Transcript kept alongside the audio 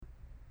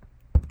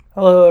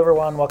Hello,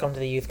 everyone. Welcome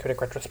to the Youth Critic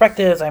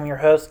Retrospectives. I'm your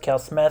host, Kel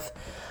Smith.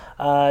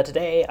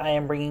 Today, I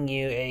am bringing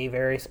you a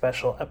very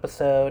special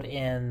episode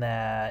in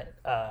that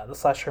the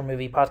Slasher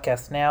Movie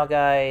Podcast Now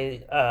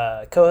guy,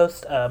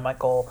 co-host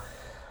Michael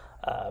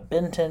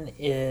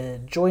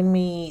Benton, joined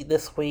me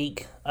this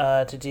week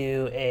to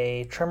do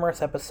a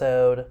Tremors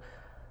episode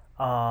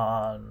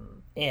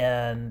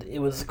and it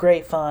was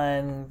great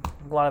fun,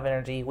 a lot of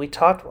energy. We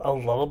talked a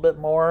little bit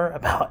more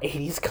about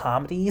 80s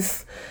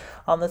comedies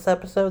on this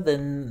episode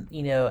than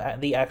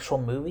the actual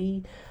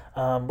movie,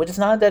 which is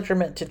not a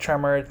detriment to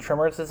Tremors.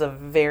 Tremors is a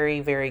very,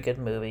 very good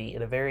movie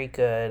and a very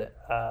good,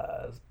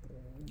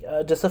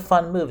 just a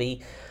fun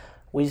movie.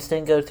 We just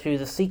didn't go through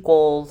the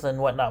sequels and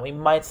whatnot. We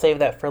might save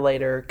that for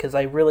later because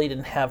I really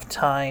didn't have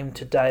time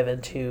to dive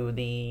into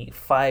the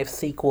 5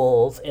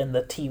 sequels in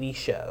the TV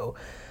show.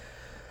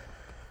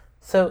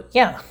 So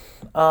yeah,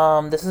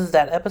 this is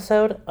that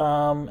episode.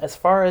 As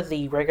far as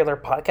the regular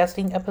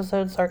podcasting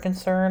episodes are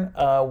concerned,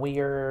 we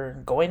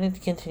are going to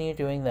continue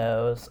doing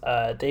those.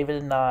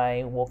 David and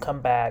I will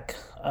come back.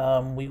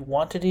 We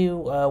want to do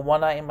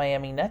One Night in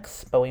Miami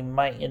next, but we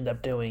might end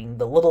up doing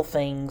the little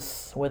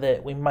things with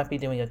it. We might be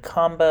doing a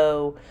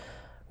combo.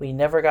 We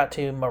never got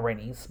to Ma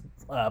Rainey's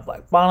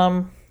Black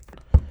Bottom,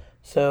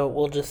 so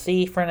we'll just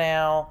see for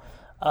now.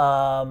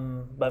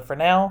 But for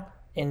now,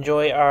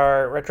 enjoy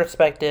our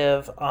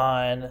retrospective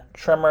on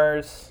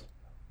Tremors,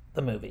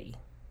 the movie.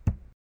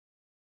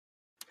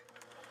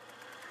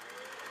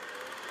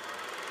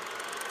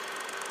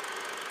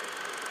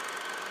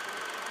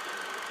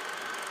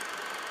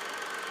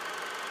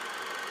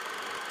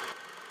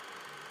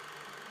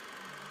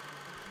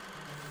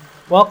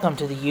 Welcome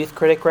to the Youth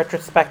Critic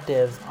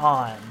Retrospectives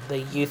on the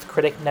Youth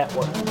Critic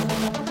Network.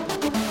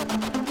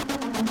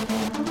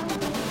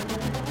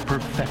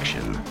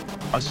 Perfection.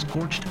 A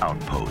scorched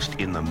outpost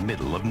in the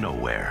middle of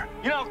nowhere.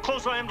 You know how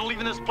close I am to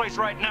leaving this place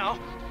right now?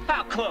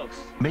 How close?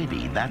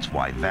 Maybe that's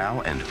why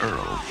Val and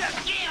Earl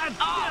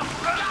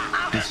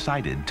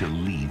decided to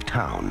leave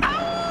town.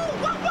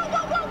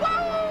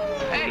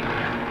 Hey,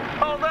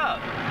 hold up.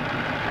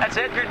 That's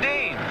Edgar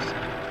Deans.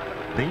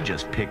 They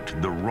just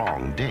picked the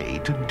wrong day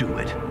to do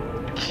it.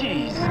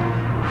 Jeez.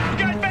 You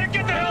guys better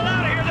get the hell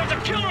out of here. There's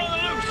a killer on the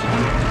loose.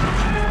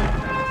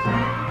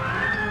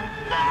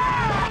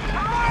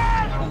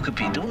 Who could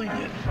be doing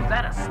it? Is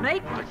that a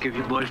snake? I'll give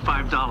you boys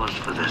 $5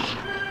 for this.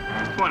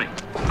 20.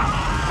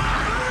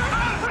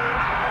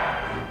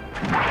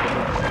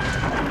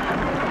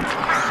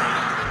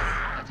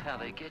 That's how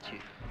they get you.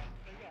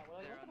 Yeah,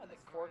 what I like about this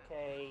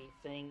 4K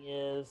thing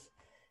is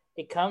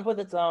it comes with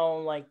its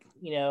own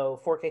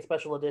 4K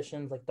special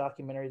editions, like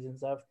documentaries and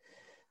stuff.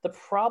 The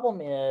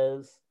problem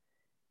is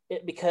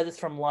because it's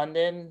from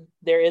London,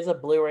 there is a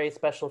Blu-ray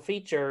special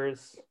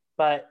features,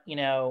 but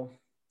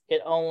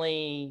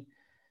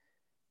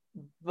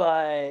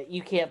but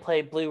you can't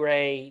play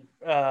Blu-ray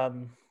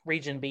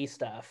region B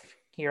stuff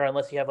here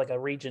unless you have like a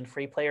region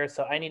free player.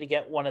 So I need to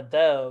get one of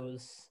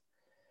those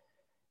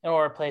in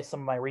order to play some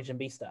of my region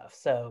B stuff.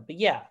 So,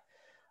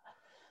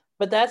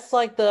 but that's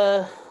like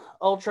the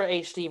Ultra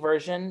HD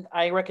version.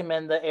 I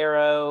recommend the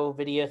Arrow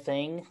video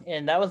thing,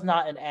 and that was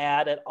not an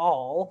ad at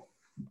all.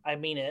 I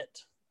mean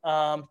it.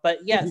 But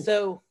yeah,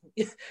 so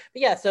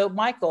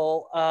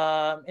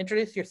Michael,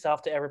 introduce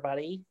yourself to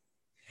everybody.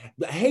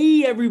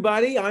 Hey,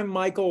 everybody. I'm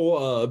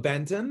Michael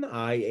Benton.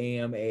 I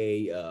am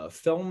a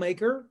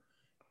filmmaker,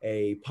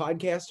 a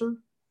podcaster,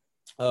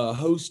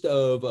 host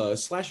of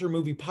Slasher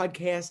Movie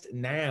Podcast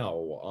Now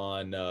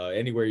on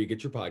anywhere you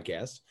get your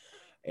podcasts.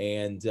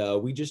 And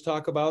we just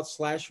talk about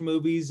slasher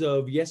movies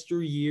of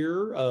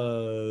yesteryear,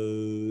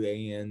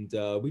 and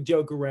we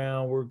joke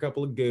around. We're a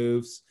couple of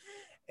goofs.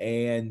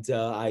 And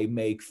I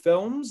make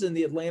films in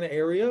the Atlanta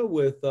area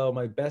with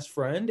my best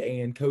friend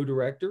and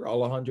co-director,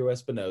 Alejandro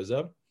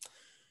Espinoza.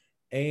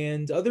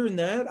 And other than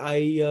that,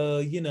 I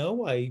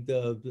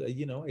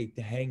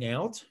hang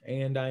out,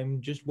 and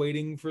I'm just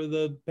waiting for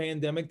the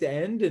pandemic to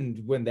end.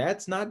 And when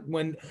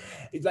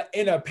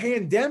in a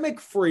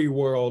pandemic-free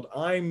world,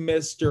 I'm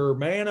Mr.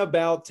 Man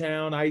About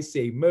Town. I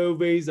see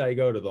movies, I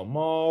go to the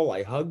mall,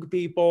 I hug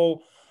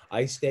people,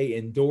 I stay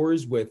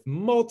indoors with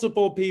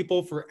multiple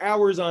people for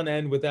hours on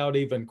end without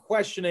even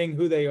questioning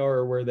who they are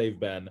or where they've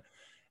been.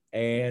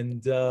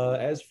 And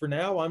as for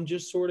now, I'm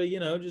just sort of,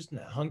 just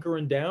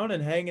hunkering down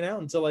and hanging out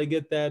until I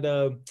get that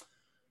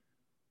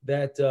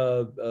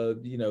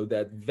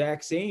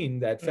vaccine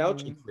that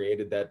Fauci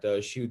created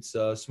that shoots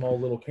small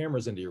little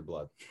cameras into your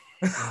blood.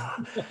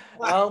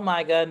 Oh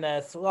my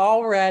goodness!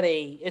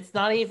 Already, it's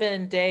not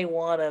even day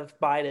one of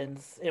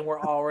Biden's, and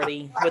we're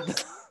already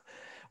with.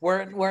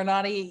 We're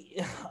not.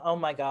 Oh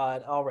my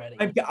God! Already.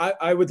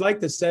 I would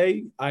like to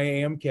say I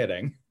am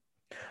kidding.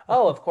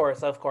 Oh, of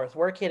course,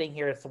 we're kidding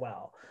here as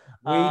well.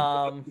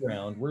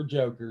 We're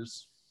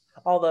jokers.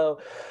 Although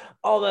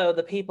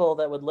the people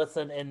that would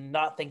listen and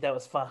not think that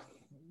was fun,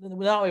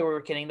 not we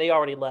were kidding. They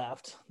already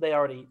left. They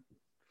already.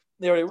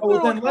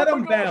 Oh, then let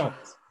them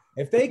bounce.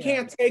 If they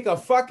can't take a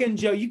fucking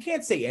joke, you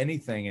can't say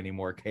anything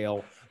anymore,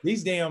 Kale.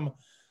 These evil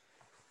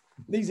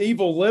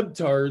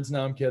libtards.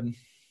 No, I'm kidding.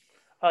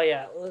 Oh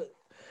yeah.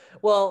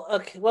 Well,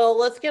 okay. Well,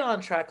 let's get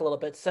on track a little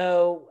bit.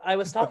 So I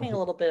was talking a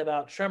little bit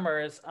about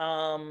Tremors.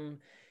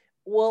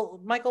 Well,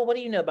 Michael, what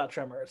do you know about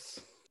Tremors?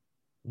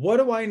 What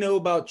do I know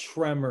about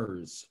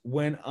Tremors?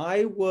 When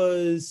I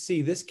was,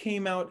 see, this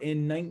came out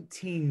in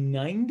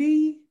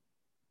 1990.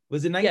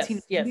 Was it Yes, yes,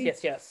 1990?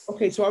 yes, yes.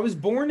 Okay, so I was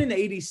born in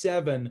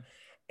 87.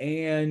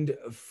 And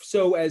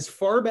so as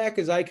far back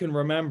as I can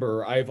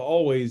remember, I've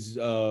always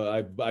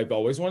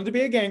wanted to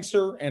be a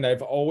gangster, and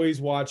I've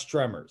always watched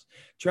Tremors.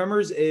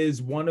 Tremors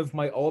is one of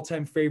my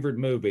all-time favorite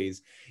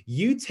movies.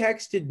 You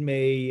texted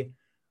me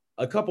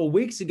a couple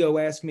weeks ago,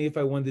 asked me if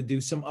I wanted to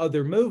do some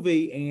other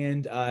movie,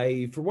 and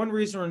I, for one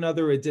reason or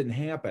another, it didn't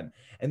happen.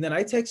 And then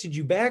I texted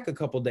you back a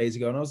couple days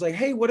ago, and I was like,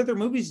 "Hey, what other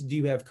movies do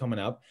you have coming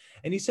up?"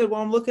 And you said,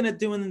 "Well, I'm looking at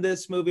doing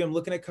this movie. I'm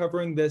looking at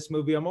covering this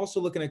movie. I'm also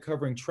looking at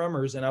covering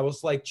Tremors." And I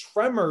was like,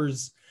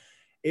 "Tremors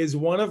is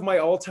one of my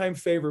all-time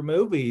favorite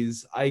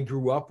movies. I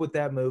grew up with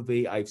that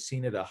movie. I've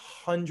seen it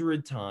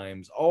 100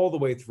 times all the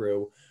way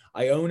through.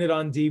 I own it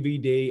on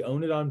DVD,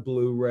 own it on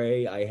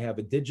Blu-ray. I have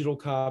a digital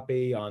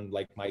copy on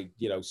like my,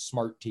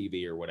 smart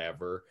TV or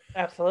whatever.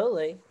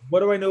 Absolutely. What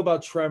do I know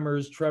about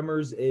Tremors?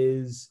 Tremors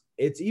is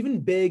it's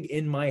even big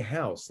in my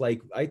house.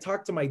 Like I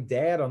talked to my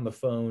dad on the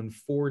phone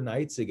 4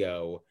 nights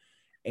ago,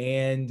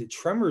 and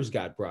Tremors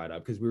got brought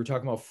up because we were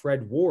talking about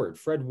Fred Ward.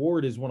 Fred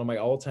Ward is one of my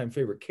all-time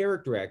favorite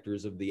character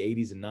actors of the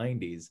 80s and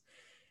 90s.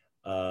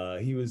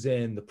 He was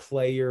in The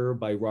Player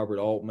by Robert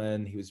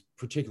Altman. He was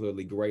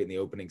particularly great in the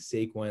opening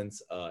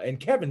sequence. And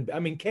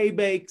Kay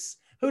Bakes.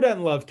 Who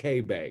doesn't love Kay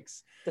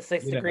Bakes? The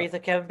Six You know, Degrees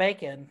of Kevin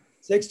Bacon.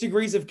 6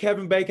 degrees of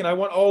Kevin Bacon. I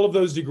want all of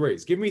those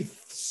degrees. Give me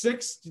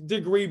 6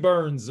 degree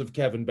burns of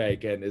Kevin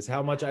Bacon is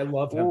how much I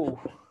love him. Ooh,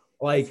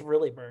 Like, that's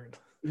really burned.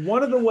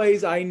 one of the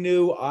ways I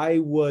knew I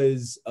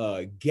was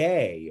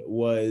gay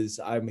was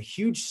I'm a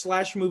huge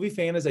slasher movie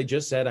fan. As I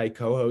just said, I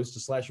co-host a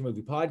slasher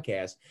movie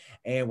podcast.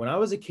 And when I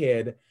was a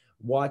kid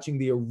watching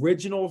the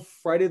original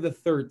Friday the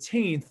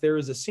 13th, there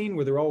was a scene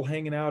where they're all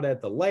hanging out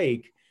at the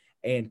lake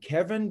and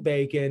Kevin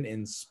Bacon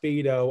in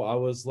Speedo. I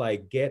was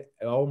like,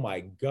 oh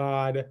my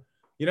God.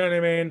 You know what I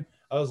mean?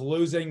 I was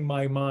losing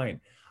my mind.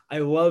 I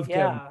love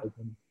Kevin Yeah.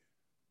 Bacon.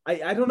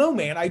 I don't know,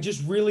 man. I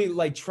just really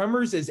like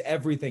Tremors is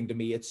everything to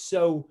me. It's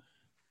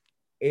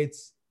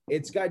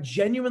got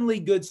genuinely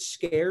good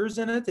scares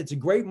in it. It's a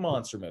great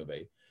monster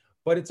movie,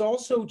 but it's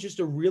also just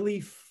a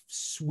really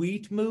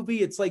sweet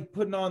movie. It's like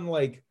putting on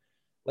like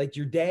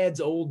your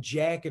dad's old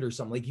jacket or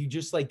something. Like you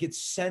just like get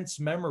sense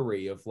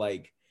memory of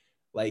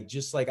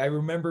just like I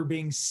remember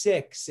being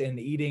 6 and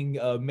eating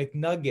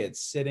McNuggets,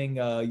 sitting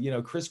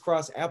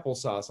crisscross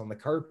applesauce on the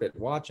carpet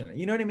watching it.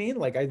 You know what I mean?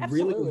 Like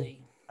Absolutely.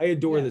 I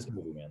adore Yeah. this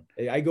movie,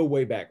 man. I go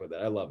way back with it.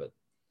 I love it.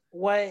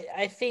 What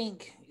I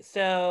think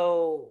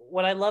so,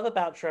 what I love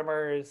about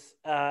Tremors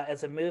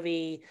as a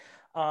movie,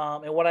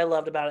 and what I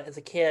loved about it as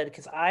a kid,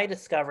 because I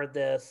discovered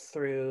this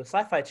through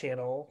Sci-Fi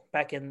Channel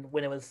back in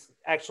when it was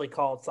actually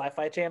called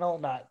Sci-Fi Channel,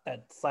 not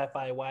that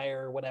Sci-Fi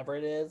Wire or whatever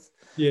it is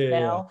Yeah.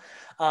 now.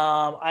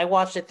 I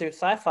watched it through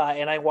Sci-Fi,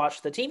 and I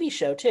watched the TV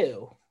show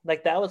too.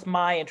 Like that was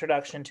my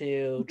introduction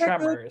to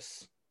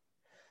Tremors.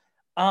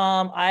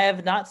 I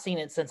have not seen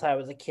it since I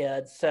was a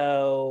kid,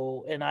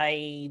 so and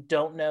I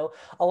don't know.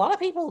 A lot of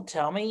people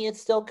tell me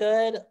it's still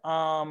good.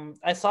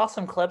 I saw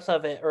some clips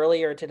of it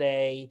earlier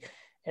today,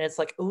 and it's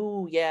like,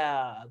 ooh,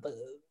 yeah,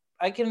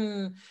 I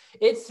can.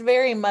 It's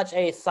very much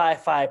a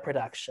sci-fi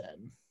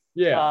production.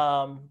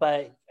 Yeah.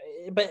 But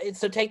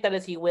so take that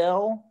as you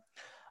will.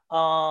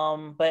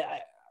 But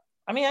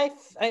I mean,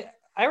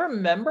 I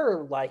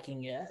remember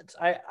liking it.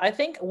 I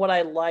think what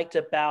I liked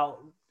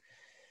about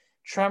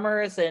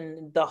Tremors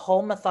and the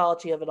whole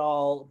mythology of it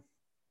all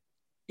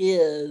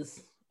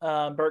is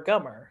Burt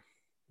Gummer,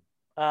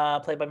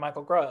 played by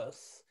Michael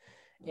Gross,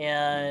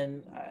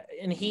 and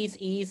he's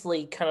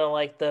easily kind of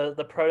like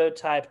the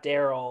prototype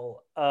Daryl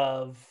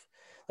of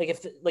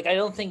like I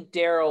don't think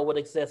Daryl would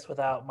exist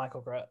without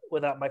Michael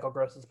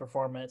Gross's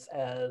performance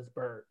as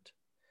Burt.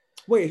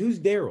 Wait, who's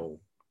Daryl?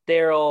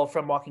 Daryl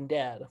from Walking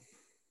Dead.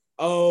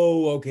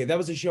 Oh, okay. That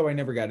was a show I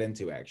never got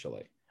into,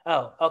 actually.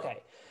 Oh, okay.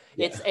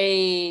 Yeah. It's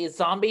a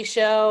zombie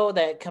show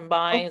that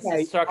combines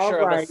the structure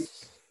of a.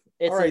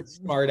 All right,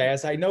 smart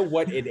ass. I know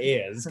what it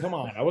is. Come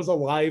on. I was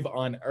alive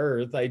on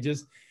Earth. I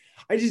just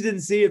didn't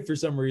see it for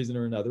some reason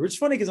or another. Which is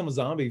funny because I'm a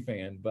zombie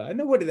fan, but I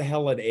know what the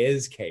hell it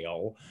is,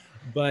 Kale.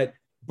 But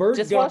Burt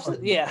just Gummer, watch the,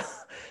 yeah.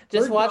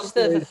 Just Burt watch Gummer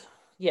the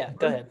yeah,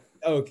 go ahead.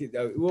 Okay.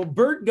 Well,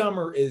 Burt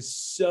Gummer is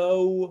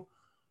so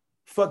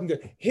fucking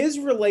good. His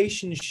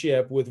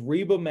relationship with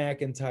Reba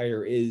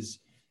McEntire is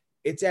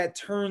it's at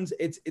turns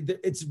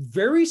it's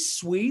very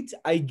sweet.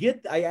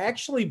 I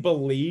actually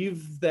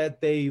believe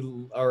that they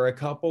are a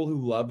couple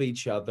who love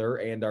each other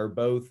and are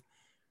both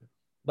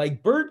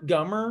like Burt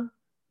Gummer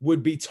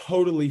would be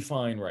totally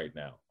fine right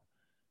now.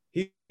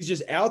 He's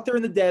just out there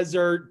in the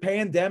desert,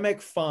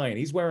 pandemic, fine.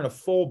 He's wearing a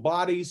full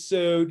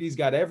bodysuit. He's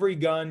got every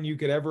gun you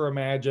could ever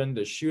imagine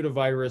to shoot a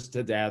virus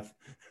to death.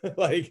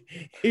 Like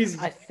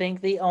I think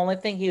the only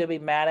thing he would be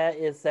mad at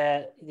is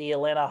that the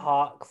Atlanta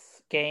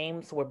Hawks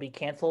games would be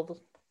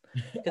canceled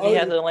because he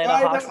has an Atlanta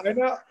I know, hospital. I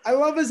know. I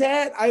love his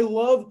hat.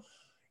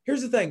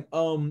 Here's the thing.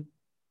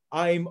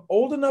 I'm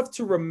old enough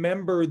to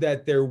remember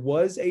that there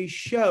was a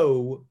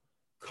show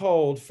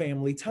called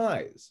Family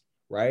Ties,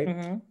 right?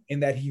 Mm-hmm.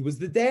 And that he was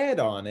the dad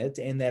on it,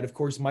 and that of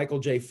course Michael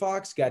J.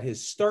 Fox got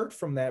his start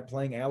from that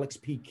playing Alex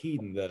P.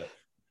 Keaton.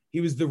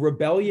 He was the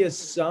rebellious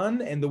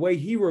son, and the way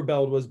he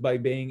rebelled was by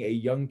being a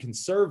young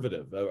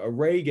conservative, a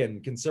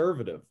Reagan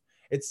conservative.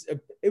 It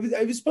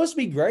was supposed to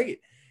be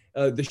great,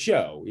 the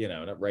show,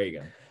 not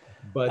Reagan,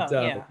 but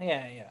Oh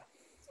yeah.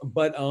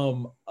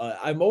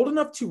 I'm old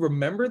enough to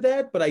remember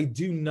that, but I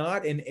do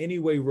not in any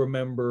way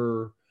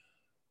remember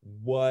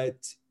what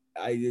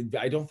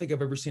I don't think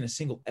I've ever seen a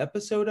single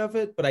episode of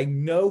it, but I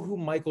know who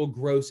Michael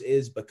Gross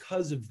is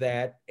because of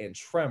that and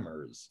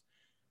Tremors.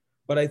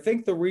 But I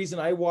think the reason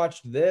I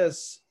watched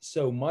this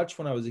so much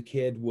when I was a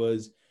kid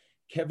was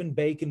Kevin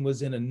Bacon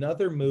was in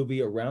another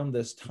movie around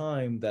this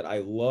time that I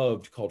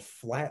loved called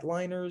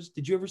Flatliners.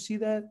 Did you ever see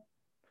that?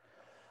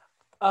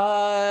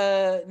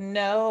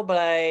 No, but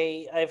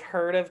I've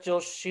heard of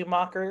Joel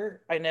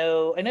Schumacher. I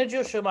know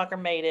Joel Schumacher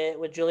made it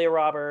with Julia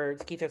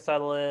Roberts, Kiefer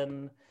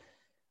Sutherland.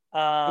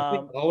 I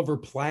think Oliver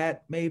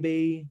Platt,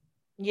 maybe.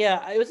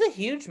 Yeah, it was a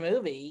huge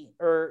movie,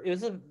 or it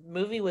was a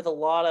movie with a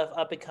lot of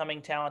up and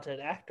coming talented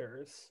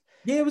actors.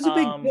 Yeah, it was a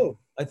big deal.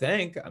 I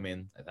think. I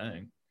mean, I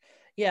think.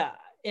 Yeah,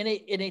 and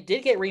it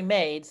did get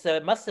remade, so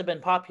it must have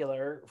been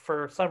popular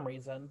for some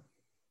reason.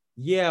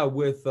 Yeah,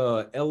 with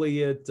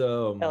Elliot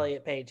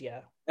Elliot Page,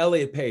 yeah.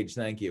 Elliot Page,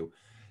 thank you.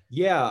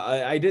 Yeah,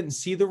 I didn't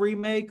see the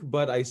remake,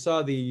 but I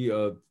saw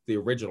the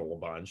original a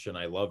bunch and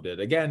I loved it.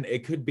 Again,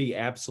 it could be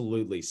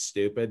absolutely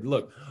stupid.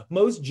 Look,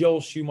 most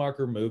Joel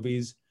Schumacher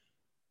movies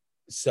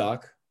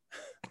suck.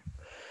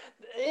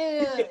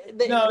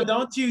 No,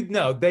 don't you?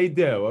 No, they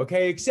do.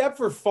 Okay, except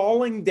for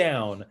Falling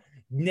Down.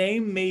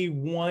 Name me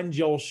one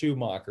Joel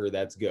Schumacher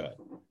that's good.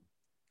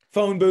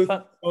 Phone booth.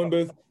 Phone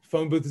booth.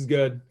 Phone booth is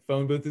good.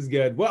 Phone booth is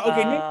good. Well,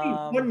 okay, name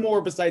me one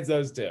more besides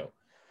those two.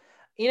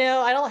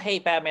 I don't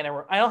hate Batman.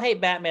 I don't hate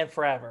Batman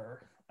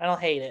Forever. I don't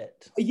hate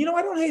it. I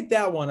don't hate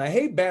that one. I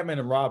hate Batman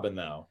and Robin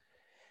though.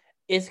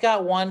 It's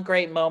got one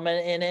great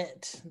moment in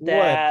it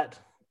that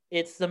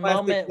it's the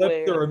moment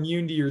where they're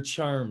immune to your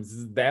charms.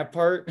 Is that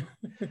part?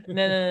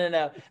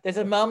 No. There's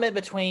a moment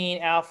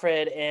between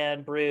Alfred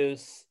and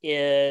Bruce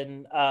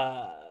in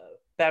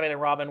Batman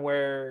and Robin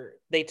where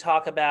they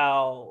talk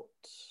about.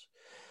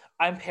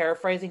 I'm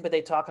paraphrasing, but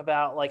they talk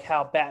about like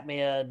how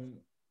Batman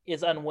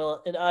is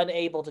unwilling and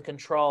unable to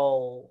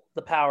control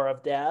the power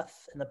of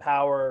death and the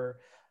power,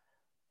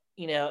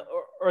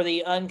 or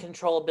the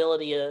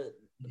uncontrollability of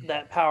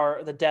that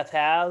power that death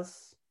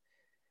has.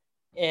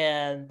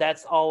 And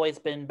that's always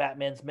been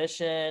Batman's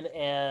mission.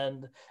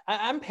 And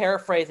I'm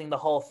paraphrasing the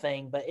whole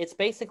thing, but it's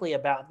basically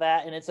about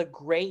that. And it's a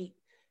great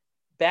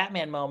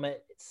Batman moment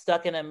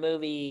stuck in a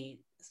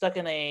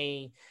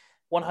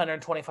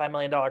 $125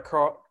 million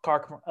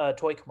car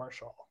toy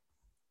commercial.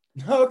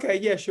 Okay,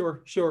 yeah,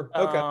 sure.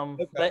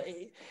 Okay. But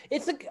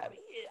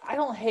I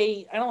don't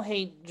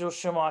hate Joel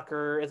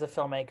Schumacher as a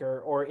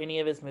filmmaker or any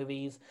of his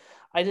movies.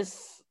 I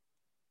just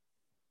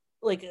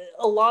like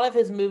a lot of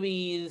his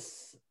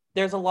movies.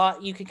 There's a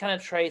lot you can kind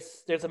of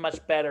trace. There's a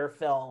much better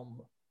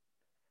film.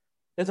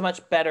 There's a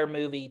much better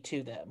movie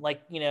to them.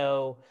 Like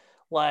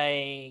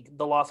like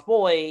The Lost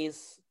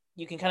Boys.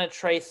 You can kind of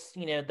trace,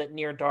 that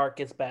Near Dark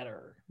is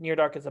better. Near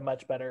Dark is a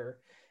much better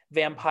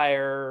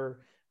vampire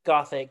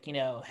gothic,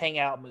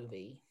 hangout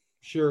movie.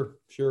 Sure.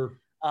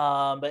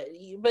 But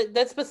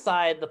that's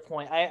beside the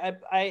point.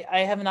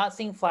 I have not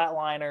seen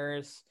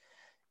Flatliners.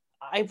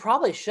 I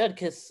probably should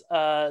because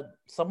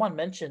someone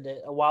mentioned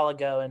it a while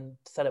ago and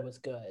said it was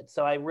good.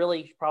 So I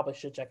really probably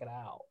should check it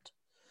out.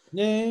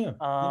 Yeah.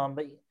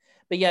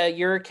 But yeah,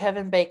 your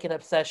Kevin Bacon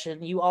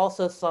obsession. You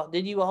also saw?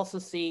 Did you also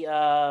see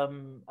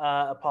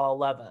Apollo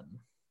 11?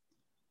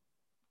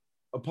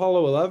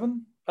 Apollo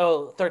 11?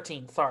 Oh,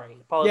 13. Sorry,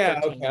 Apollo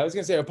 13. Okay. I was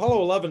gonna say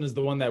Apollo 11 is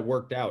the one that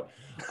worked out.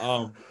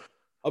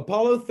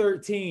 Apollo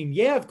 13,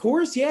 yeah, of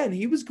course, yeah, and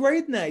he was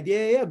great in that.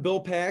 Yeah. Bill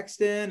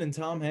Paxton and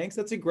Tom Hanks.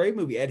 That's a great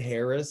movie. Ed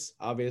Harris,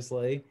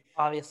 obviously.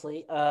 Gary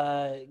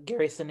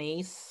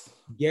Sinise.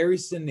 Gary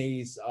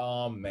Sinise.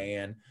 Oh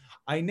man,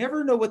 I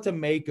never know what to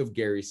make of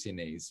Gary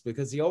Sinise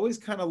because he always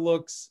kind of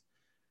looks.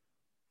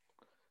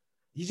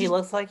 He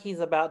looks like he's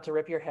about to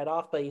rip your head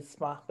off, but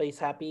he's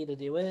happy to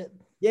do it.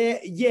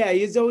 Yeah.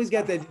 He's always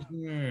got that.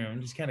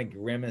 I'm just kind of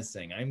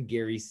grimacing. I'm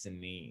Gary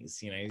Sinise.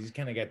 He's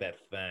kind of got that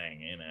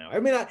thing. I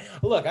mean,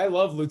 I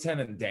love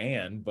Lieutenant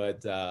Dan,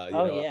 but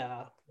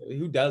yeah,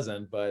 who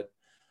doesn't? But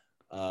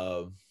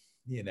yeah.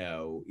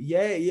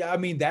 I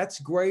mean, that's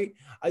great.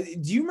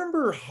 Do you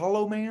remember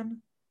Hollow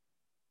Man?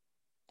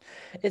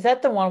 Is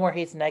that the one where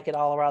he's naked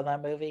all around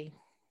that movie?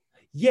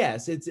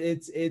 Yes,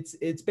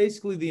 it's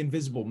basically the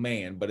Invisible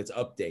Man, but it's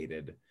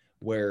updated.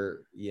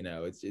 Where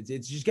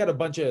it's just got a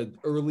bunch of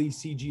early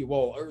CG,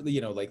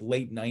 like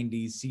late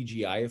 '90s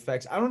CGI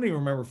effects. I don't even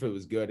remember if it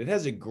was good. It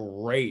has a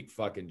great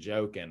fucking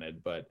joke in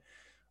it, but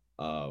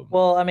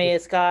Well, I mean,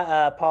 it's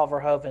got Paul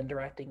Verhoeven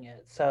directing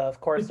it, so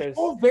of course Did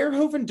Paul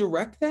Verhoeven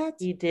direct that?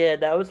 he did.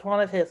 That was one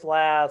of his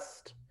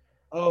last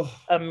Oh,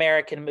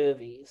 American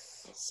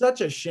movies.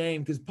 such a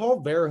shame, because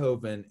Paul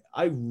Verhoeven,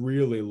 I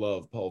really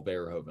love Paul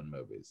Verhoeven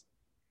movies.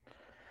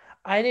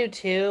 I do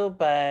too,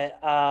 but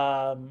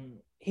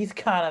he's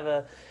kind of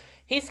a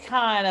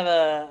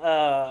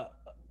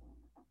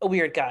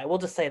weird guy. We'll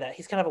just say that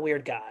he's kind of a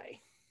weird guy.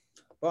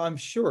 Well, I'm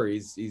sure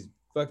he's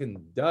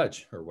fucking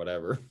Dutch or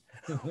whatever.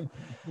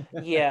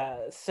 Yeah.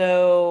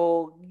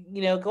 So,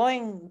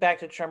 going back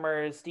to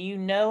Tremors, do you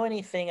know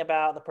anything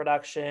about the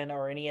production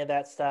or any of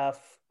that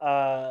stuff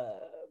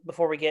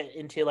before we get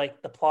into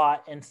like the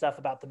plot and stuff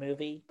about the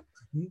movie?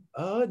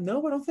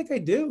 No, I don't think I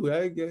do.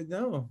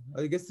 No,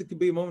 I guess it could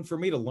be a moment for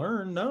me to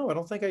learn. No, I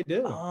don't think I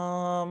do.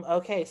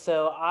 Okay,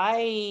 so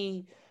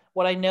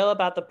what I know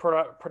about the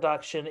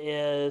production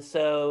is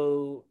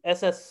so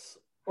SS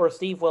or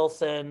Steve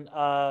Wilson,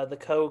 the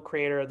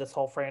co-creator of this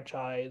whole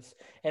franchise,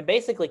 and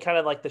basically kind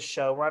of like the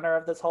showrunner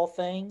of this whole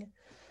thing.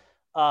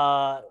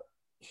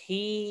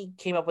 He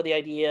came up with the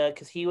idea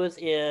because he was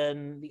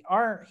in the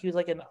art. He was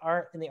like in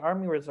the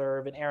Army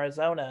Reserve in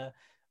Arizona,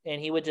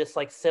 and he would just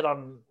like sit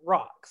on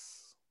rocks.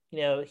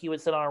 He would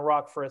sit on a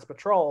rock for his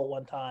patrol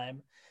one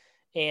time,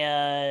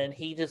 and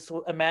he just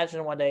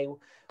imagined one day, what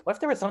if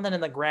there was something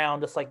in the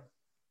ground just like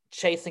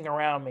chasing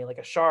around me, like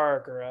a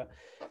shark or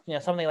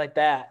something like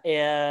that.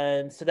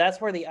 And so that's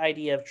where the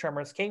idea of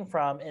Tremors came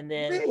from. And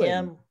then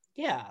Really?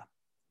 yeah,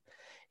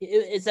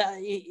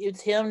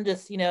 it's him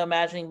just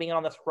imagining being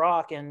on this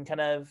rock and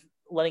kind of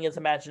letting his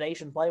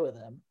imagination play with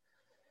him.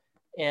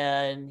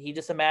 And he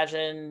just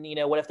imagined,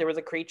 what if there was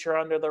a creature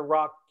under the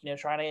rock,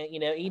 trying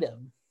to eat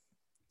him.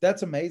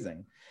 That's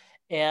amazing.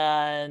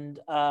 And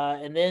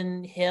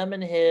then him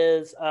and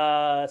his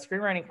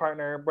screenwriting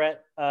partner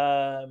Brett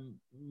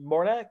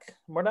Murdoch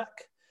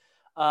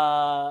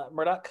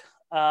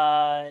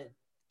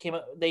came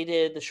up. They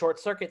did the Short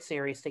Circuit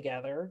series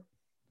together.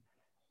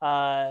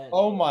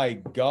 Oh my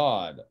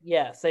God!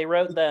 Yes, they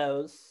wrote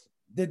those.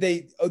 Did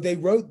they? Oh, they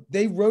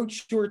wrote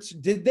shorts.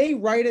 Did they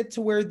write it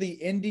to where the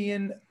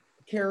Indian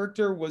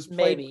character was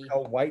played Maybe. by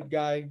a white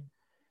guy? Do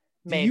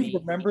Maybe. you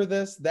remember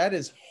this? That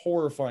is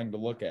horrifying to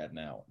look at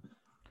now.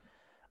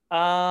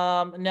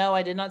 No,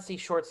 I did not see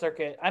Short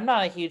Circuit. I'm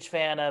not a huge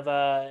fan of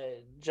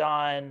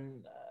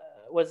John.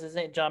 What's his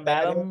name? John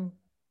Badham.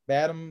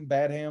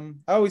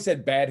 Badham. I always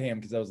said Badham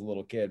because I was a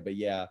little kid, but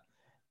yeah.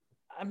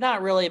 I'm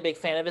not really a big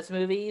fan of his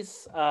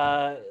movies.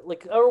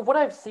 Or what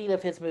I've seen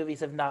of his movies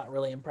have not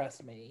really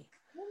impressed me.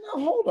 Well, now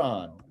hold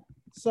on.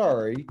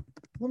 Sorry.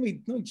 Let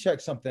me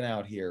check something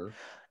out here.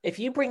 If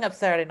you bring up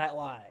Saturday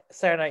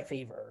Night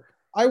Fever,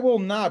 I will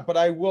not, but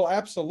I will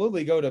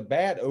absolutely go to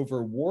bat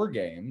over War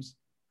Games.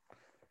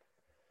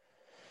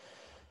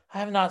 I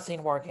have not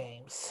seen War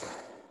Games.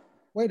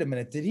 Wait a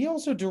minute. Did he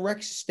also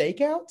direct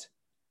Stakeout?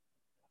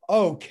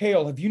 Oh,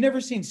 Kale, have you never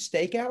seen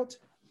Stakeout?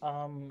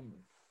 Kale,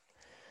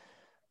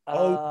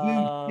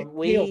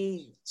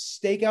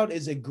 Stakeout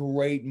is a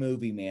great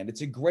movie, man.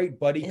 It's a great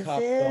buddy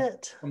cop film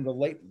from the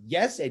late.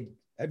 Yes,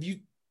 have you?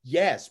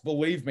 Yes,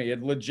 believe me,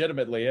 it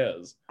legitimately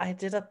is. I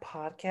did a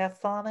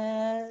podcast on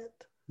it.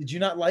 Did you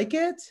not like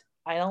it?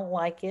 I don't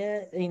like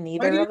it.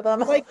 Neither of them.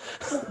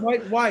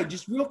 Why?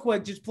 Just real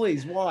quick, just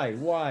please. Why?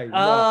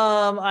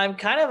 I'm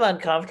kind of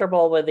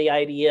uncomfortable with the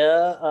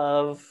idea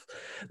of,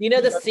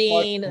 the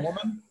scene.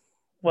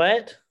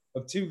 What?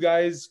 Of two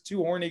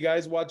horny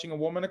guys watching a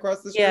woman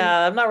across the street?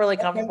 Yeah, I'm not really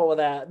comfortable with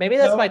that. Maybe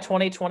that's my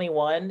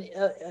 2021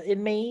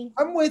 in me.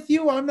 I'm with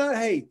you. I'm not.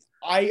 Hey,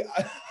 I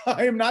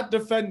am not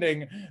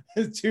defending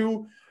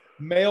two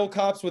male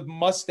cops with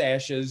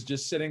mustaches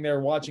just sitting there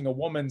watching a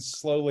woman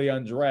slowly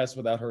undress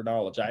without her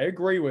knowledge. I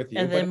agree with you.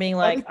 And then being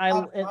like,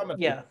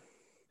 yeah.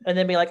 And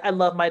then being like, I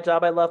love my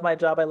job. I love my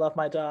job. I love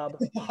my job.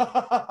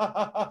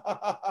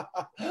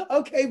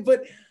 Okay,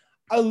 but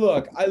I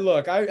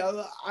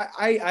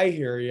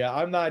hear you.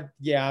 I'm not.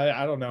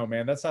 Yeah, I don't know,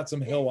 man. That's not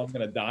some hill I'm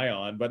gonna die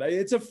on. But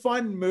it's a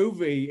fun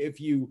movie if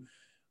you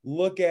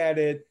look at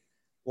it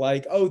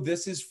like, oh,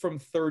 this is from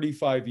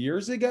 35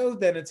 years ago.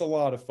 Then it's a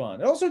lot of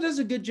fun. It also does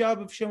a good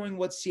job of showing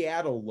what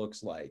Seattle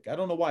looks like. I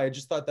don't know why. I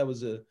just thought that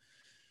was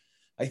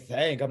I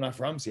think I'm not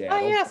from Seattle.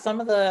 Oh yeah, some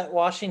of the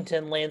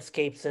Washington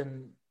landscapes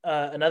and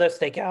another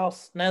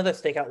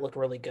stakeout looked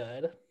really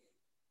good.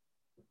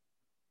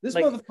 This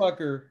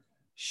motherfucker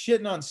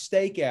shitting on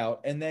Stakeout,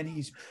 and then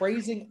he's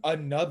praising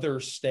another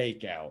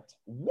Stakeout.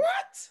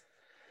 What?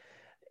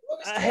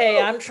 Hey,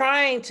 I'm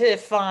trying to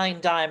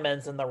find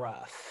diamonds in the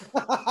rough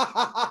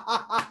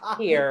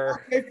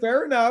here. Okay,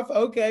 fair enough.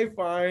 Okay,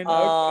 fine.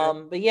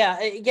 Okay. But yeah.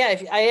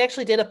 I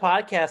actually did a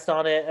podcast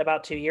on it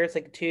about 3 years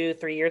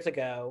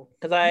ago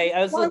because I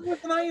was. Why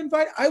wasn't I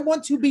invited? I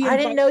want to be invited. I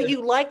didn't know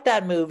you liked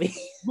that movie.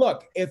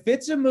 Look, if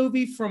it's a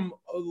movie from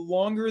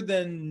longer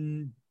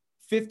than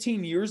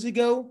 15 years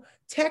ago,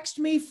 text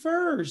me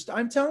first.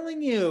 I'm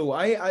telling you.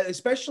 I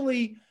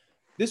especially.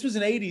 This was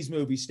an 80s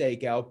movie,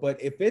 Stakeout, but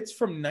if it's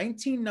from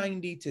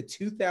 1990 to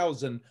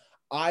 2000,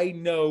 I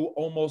know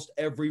almost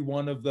every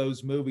one of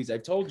those movies.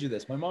 I've told you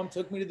this. My mom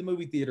took me to the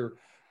movie theater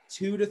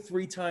 2 to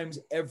 3 times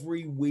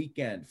every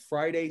weekend,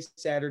 Friday,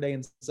 Saturday,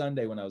 and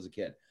Sunday when I was a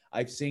kid.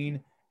 I've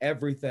seen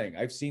everything.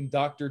 I've seen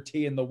Dr.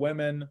 T and the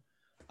Women.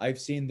 I've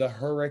seen The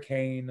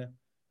Hurricane.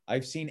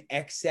 I've seen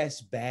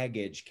Excess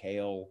Baggage,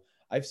 Kale.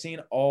 I've seen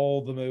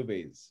all the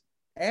movies.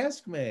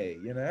 Ask me,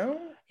 you know?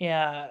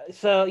 Yeah.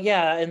 So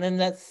yeah, and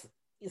then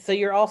so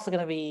you're also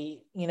going to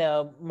be,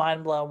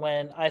 mind blown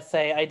when I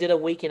say I did a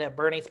Weekend at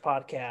Bernie's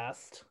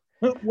podcast.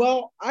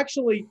 Well,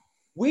 actually,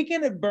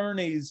 Weekend at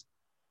Bernie's,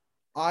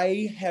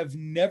 I have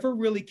never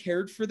really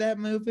cared for that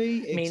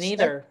movie. Me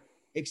neither.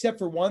 Except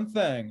for one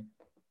thing.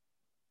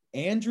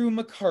 Andrew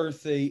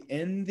McCarthy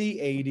in the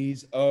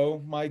 80s. Oh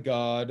my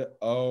God.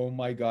 Oh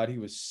my God. He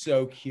was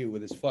so cute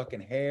with his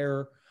fucking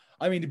hair.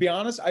 I mean, to be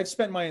honest, I've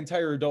spent my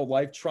entire adult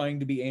life trying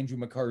to be Andrew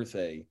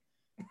McCarthy.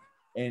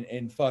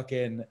 And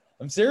fucking,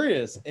 I'm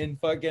serious. And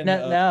fucking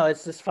no,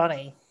 it's just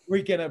funny.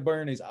 Weekend at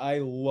Bernie's. I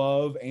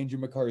love Andrew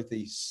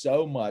McCarthy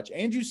so much.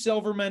 Andrew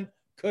Silverman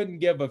couldn't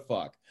give a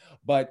fuck.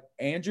 But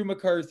Andrew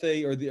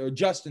McCarthy or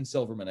Justin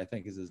Silverman, I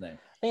think is his name.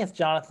 I think it's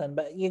Jonathan,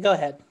 but you go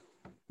ahead.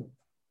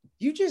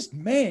 You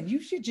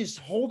should just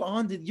hold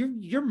on to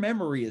your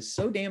memory is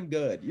so damn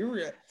good.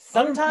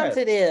 Sometimes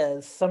it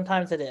is.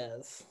 Sometimes it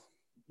is.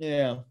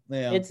 Yeah.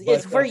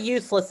 It's for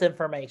useless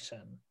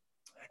information.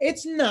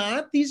 It's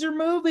not. These are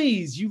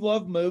movies. You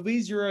love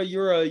movies. You're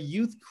a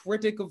youth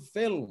critic of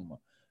film.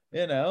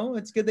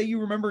 It's good that you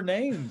remember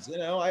names.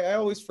 I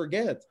always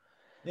forget.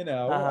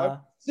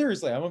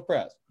 Seriously, I'm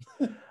impressed.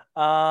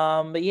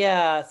 But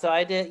yeah, so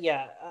I did.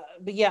 Yeah,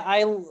 but yeah,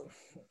 I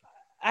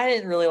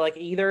didn't really like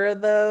either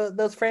of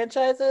those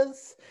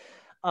franchises.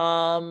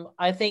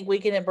 I think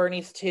Weekend at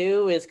Bernie's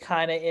 2 is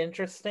kind of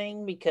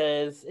interesting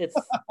because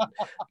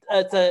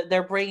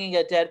they're bringing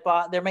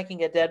they're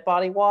making a dead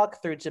body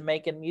walk through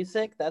Jamaican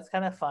music. That's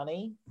kind of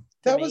funny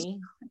to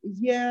me.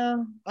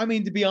 Yeah. I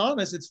mean, to be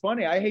honest, it's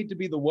funny. I hate to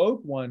be the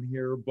woke one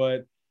here,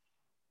 but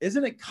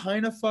isn't it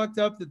kind of fucked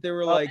up that they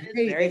were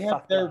hey, they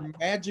have their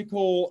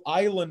magical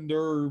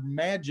islander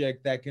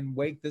magic that can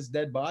wake this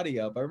dead body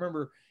up? I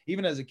remember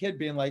even as a kid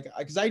being like,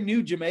 because I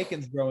knew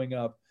Jamaicans growing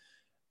up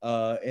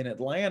in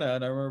Atlanta,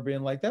 and I remember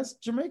being like,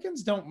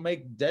 Jamaicans don't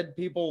make dead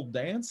people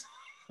dance.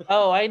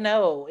 Oh, I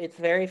know. It's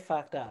very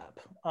fucked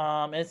up.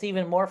 And it's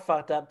even more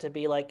fucked up to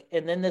be like,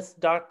 and then this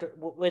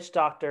witch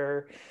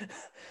doctor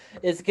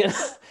is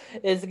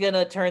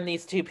gonna turn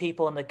these 2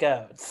 people into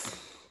goats.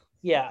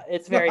 Yeah,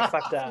 it's very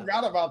fucked up. I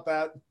forgot about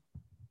that.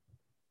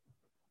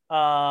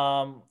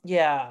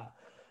 Yeah.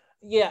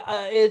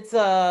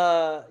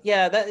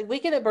 That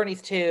Weekend at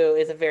Bernie's 2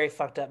 is a very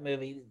fucked up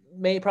movie.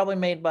 Probably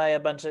made by a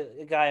bunch of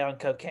guy on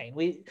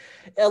cocaine.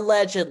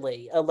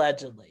 Allegedly.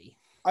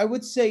 I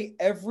would say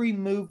every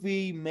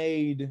movie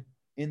made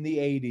in the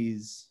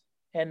 80s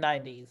and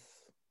 90s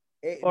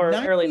or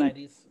 90s, early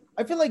 90s.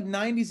 I feel like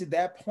 90s at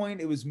that point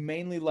it was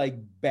mainly like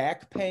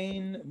back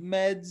pain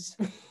meds.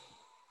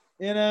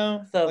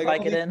 So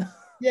like Vicodin.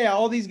 Yeah,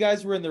 all these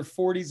guys were in their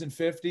 40s and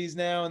 50s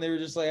now, and they were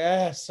just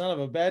like, son of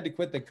a bad to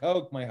quit the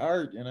coke, my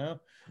heart,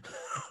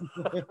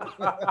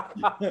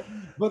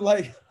 But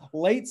like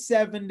late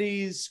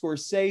 70s,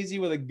 Scorsese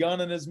with a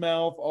gun in his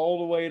mouth, all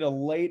the way to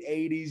late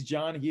 80s,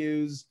 John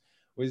Hughes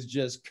was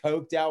just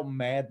coked out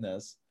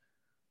madness.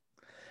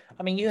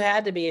 I mean, you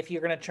had to be if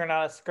you're going to turn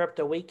out a script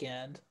a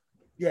weekend.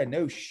 Yeah,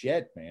 no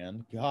shit,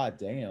 man. God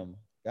damn.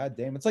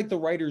 It's like the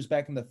writers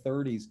back in the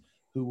 30s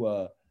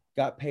who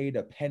got paid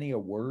a penny a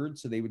word,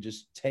 so they would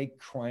just take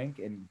crank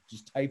and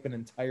just type an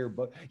entire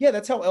book. Yeah,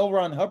 that's how L.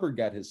 Ron Hubbard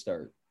got his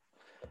start.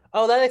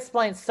 Oh, that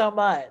explains so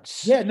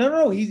much. Yeah,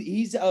 no.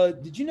 He's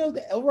did you know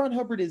that L. Ron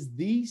Hubbard is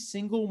the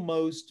single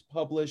most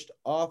published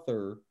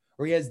author,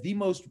 or he has the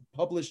most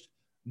published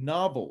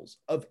novels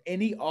of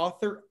any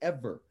author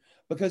ever?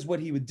 Because what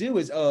he would do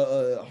is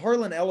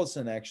Harlan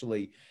Ellison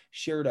actually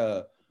shared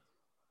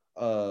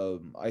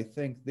I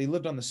think they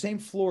lived on the same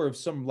floor of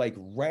some like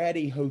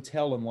ratty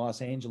hotel in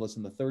Los Angeles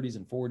in the 30s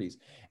and 40s.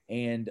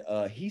 And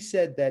he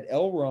said that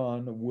L.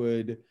 Ron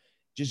would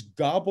just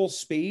gobble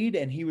speed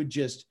and he would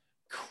just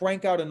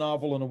crank out a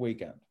novel in a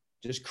weekend.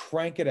 Just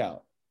crank it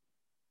out.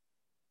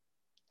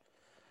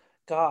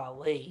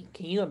 Golly,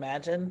 can you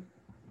imagine?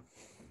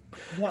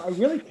 No, I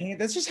really can't.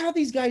 That's just how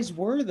these guys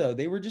were, though.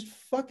 They were just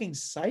fucking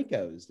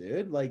psychos,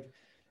 dude. Like,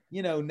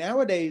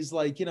 nowadays,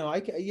 like, I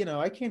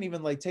can't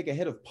even like take a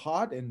hit of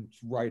pot and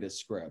write a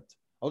script.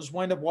 I'll just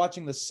wind up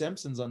watching The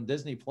Simpsons on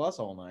Disney Plus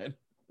all night.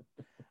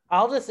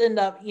 I'll just end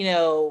up,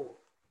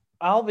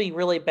 I'll be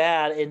really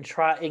bad and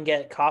try and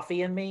get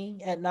coffee in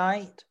me at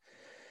night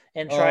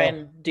and try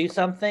and do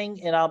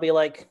something. And I'll be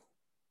like,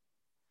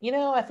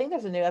 I think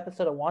there's a new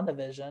episode of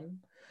WandaVision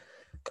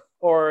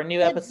or a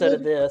new episode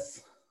of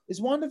this. Is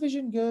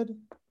WandaVision good?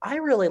 I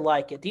really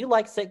like it. Do you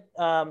like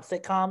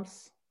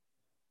sitcoms?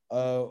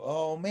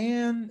 Oh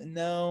man,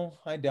 no,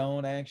 I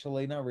don't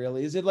actually. Not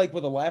really. Is it like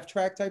with a laugh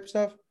track type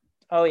stuff?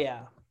 Oh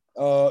yeah.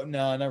 Oh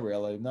no, not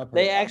really.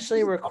 They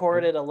actually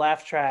recorded a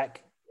laugh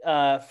track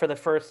for the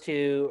first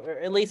 2, or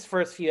at least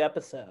first few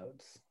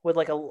episodes, with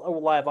like a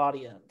live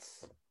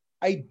audience.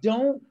 I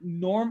don't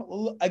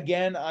normally.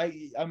 Again,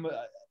 I'm.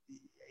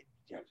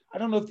 I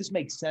don't know if this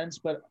makes sense,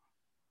 but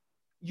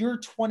you're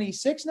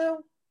 26 now?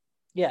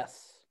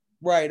 Yes.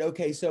 Right.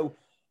 Okay. So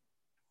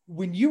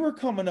when you were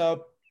coming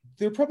up,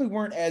 there probably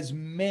weren't as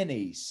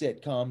many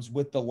sitcoms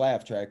with the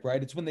laugh track,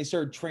 right? It's when they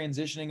started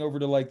transitioning over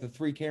to like the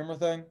 3 camera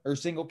thing or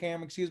single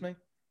cam, excuse me.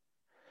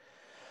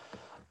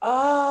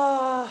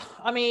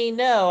 I mean,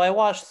 no, I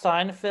watched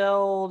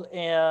Seinfeld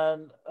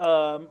and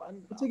I'll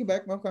take it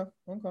back. Okay.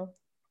 Okay.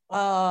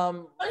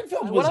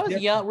 Seinfeld when was I was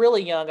different. young,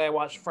 really young, I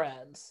watched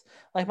Friends.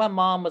 Like my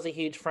mom was a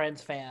huge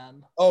Friends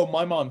fan. Oh,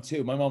 my mom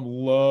too. My mom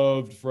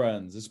loved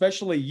Friends,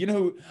 especially,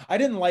 I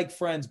didn't like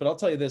Friends, but I'll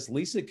tell you this,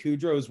 Lisa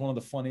Kudrow is one of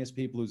the funniest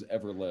people who's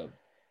ever lived.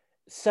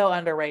 So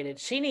underrated.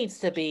 She needs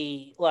to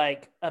be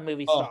like a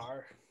movie Oh,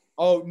 star.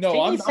 oh no, She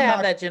I'm, needs to I'm have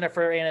not. that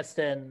Jennifer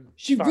Aniston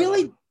She stardom.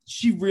 really,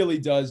 she really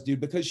does, dude,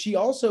 because she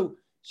also,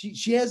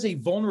 she has a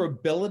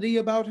vulnerability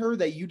about her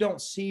that you don't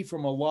see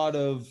from a lot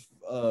of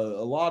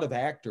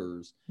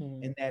actors,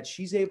 in that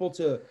she's able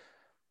to.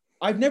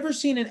 I've never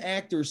seen an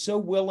actor so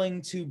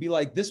willing to be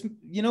like, this,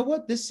 you know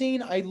what? This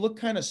scene, I look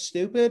kind of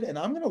stupid and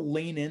I'm going to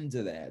lean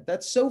into that.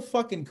 That's so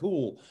fucking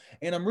cool.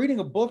 And I'm reading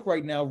a book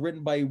right now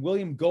written by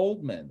William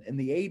Goldman in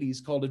the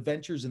 80s called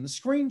Adventures in the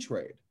Screen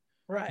Trade.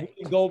 Right.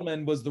 William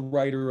Goldman was the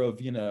writer of,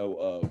 Butch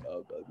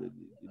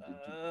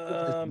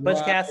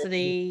Bride,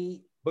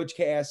 Cassidy, Butch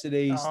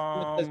Cassidy, Princess Bride,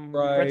 All the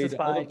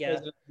Bride, yeah.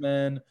 President's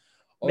Men,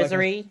 all that kind of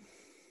Misery.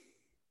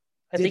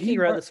 I Did think he he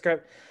wrote write? the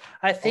script.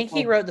 I think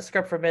he Oh, wrote the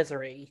script for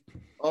Misery.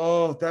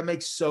 oh, that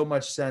makes so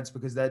much sense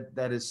because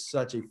that is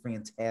such a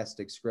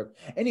fantastic script.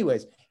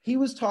 Anyways, he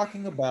was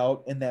talking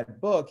about in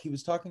that book. He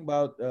was talking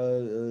about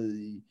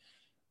the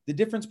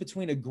difference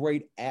between a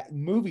great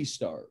movie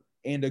star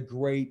and a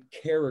great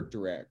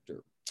character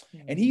actor.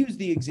 And he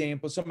used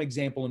some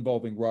example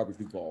involving Robert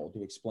Duvall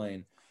to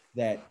explain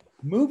that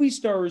movie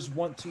stars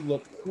want to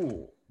look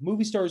cool.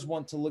 Movie stars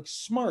want to look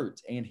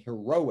smart and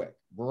heroic,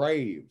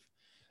 brave.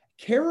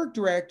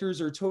 Character actors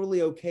are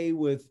totally okay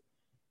with,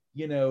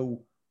 you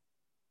know,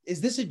 is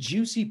this a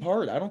juicy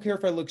part? I don't care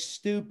if I look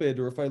stupid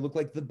or if I look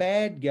like the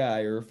bad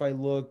guy or if I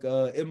look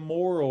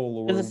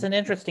immoral Is or this an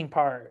interesting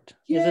part?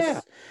 Is yeah.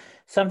 this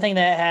something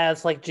that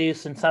has like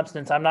juice and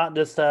substance? I'm not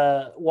just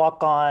a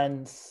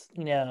walk-on,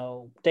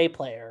 day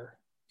player.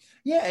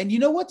 Yeah, and you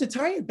know what? To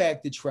tie it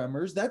back to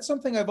Tremors, that's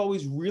something I've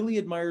always really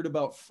admired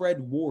about Fred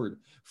Ward.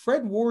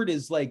 Fred Ward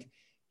is like,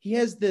 he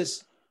has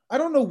this, I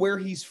don't know where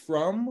he's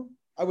from.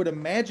 I would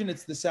imagine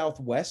it's the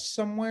Southwest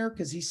somewhere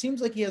because he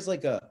seems like he has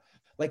like a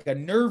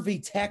nervy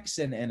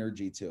Texan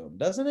energy to him,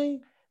 doesn't he?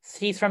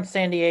 He's from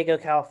San Diego,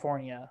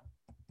 California.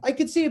 I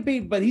could see it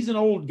being, but he's an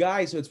old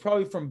guy, so it's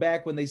probably from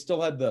back when they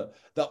still had the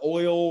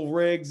oil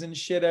rigs and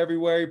shit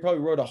everywhere. He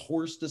probably rode a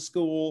horse to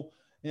school,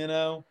 you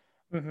know.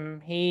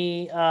 I'm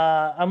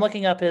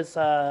looking up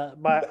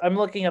I'm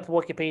looking up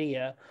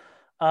Wikipedia.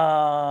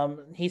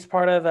 He's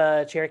part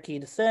of Cherokee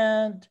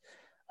descent.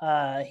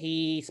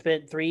 He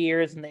spent 3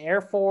 years in the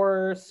Air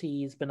Force.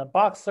 He's been a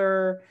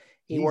boxer.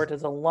 He He's worked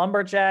as a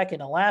lumberjack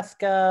in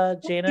Alaska.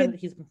 Janet,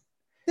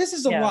 this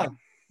is a yeah. life.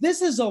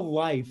 This is a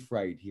life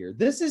right here.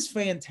 This is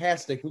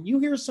fantastic. When you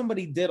hear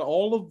somebody did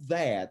all of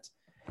that,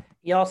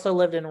 He also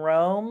lived in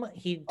Rome.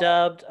 He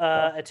dubbed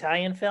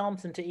Italian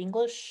films into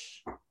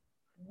English.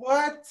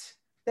 what?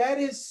 That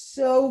is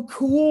so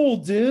cool,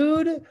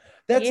 dude.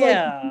 That's like,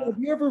 Yeah. have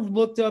you ever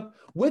looked up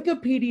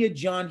Wikipedia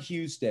John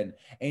Huston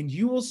and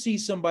you will see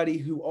somebody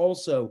who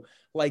also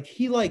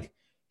he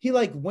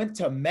went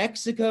to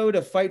Mexico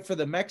to fight for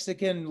the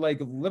Mexican like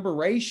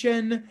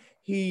liberation.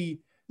 This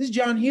is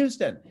John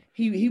Huston.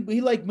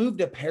 He like moved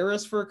to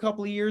Paris for a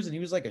couple of years and he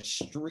was like a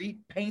street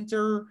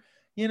painter,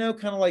 kind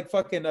of like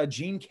fucking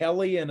Gene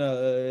Kelly and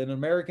an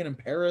American in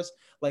Paris.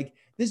 Like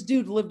this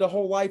dude lived a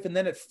whole life, and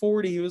then at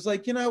 40, he was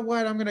like, you know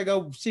what? I'm gonna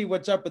go see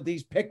what's up with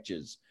these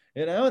pictures,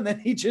 and then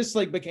he just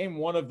like became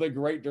one of the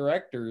great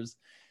directors.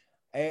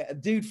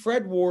 Dude,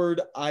 Fred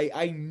Ward,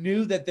 I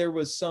knew that there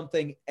was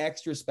something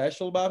extra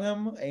special about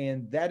him,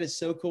 and that is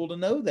so cool to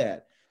know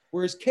that.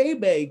 Whereas K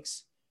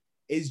Bakes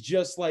is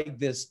just like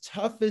this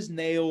tough as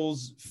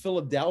nails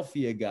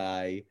Philadelphia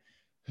guy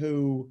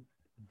who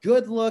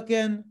good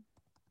looking,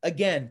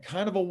 again,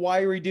 kind of a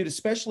wiry dude,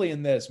 especially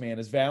in this, man,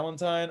 as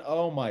Valentine.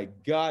 Oh my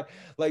God.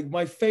 Like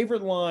my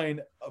favorite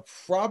line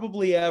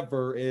probably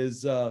ever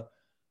is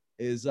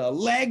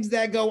legs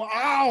that go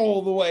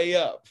all the way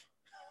up.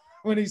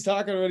 When he's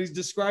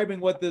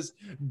describing what this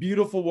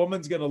beautiful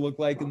woman's going to look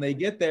like. And they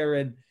get there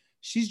and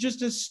she's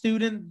just a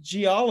student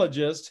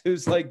geologist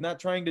who's like not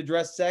trying to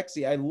dress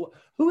sexy.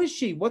 Who is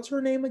she? What's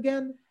her name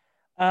again?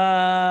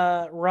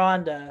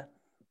 Rhonda.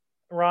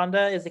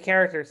 Rhonda is the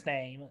character's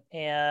name.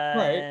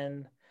 Right.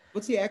 And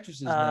What's the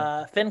actress's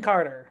name? Finn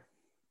Carter.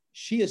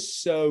 She is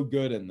so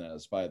good in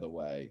this, by the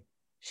way.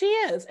 She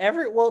is.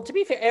 To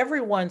be fair,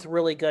 everyone's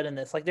really good in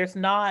this. Like, there's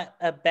not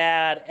a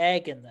bad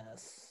egg in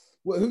this.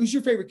 Well, who's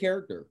your favorite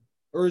character?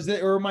 Or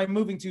am I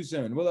moving too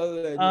soon? My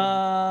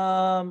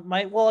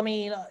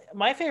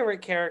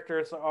favorite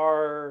characters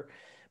are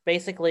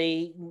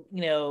basically,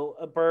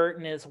 Bert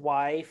and his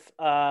wife,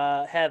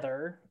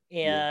 Heather,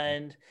 Yeah.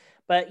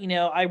 but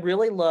I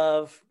really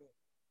love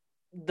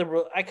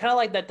I kind of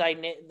like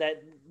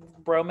that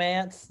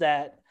romance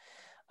that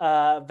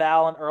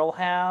Val and Earl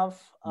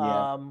have.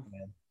 Yeah.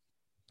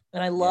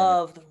 And I Yeah.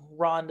 love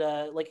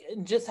Rhonda, like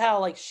just how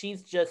like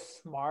she's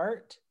just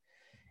smart,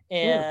 Sure.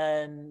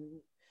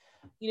 and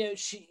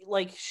she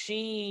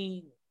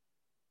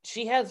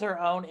has her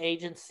own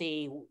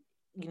agency,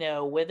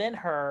 within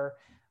her,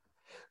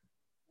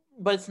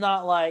 but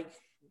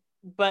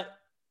but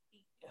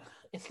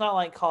it's not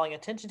like calling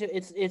attention to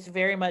it. It's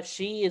very much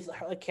she is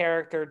a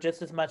character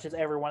just as much as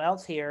everyone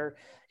else here.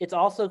 It's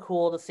also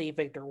cool to see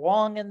Victor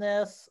Wong in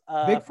this.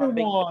 Victor From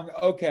Big. Wong.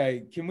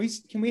 Okay, can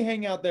we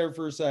hang out there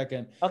for a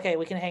second? Okay,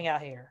 we can hang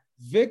out here.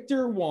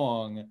 Victor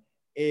Wong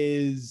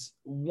is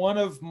one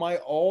of my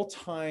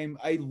all-time.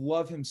 I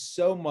love him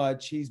so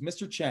much. He's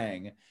Mr.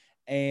 Chang,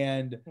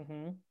 and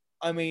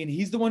I mean,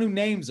 he's the one who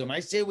names them.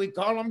 I say we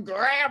call them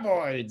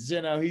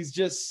graboids. He's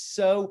just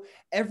so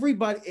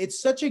everybody.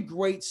 It's such a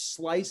great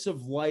slice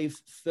of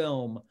life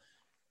film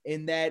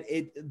in that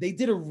they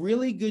did a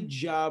really good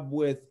job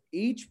with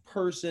each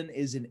person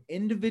is an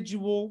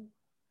individual.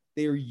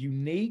 They're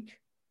unique.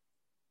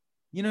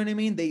 You know what I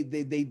mean? They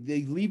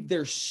leave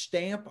their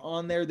stamp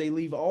on there. They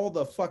leave all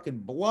the fucking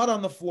blood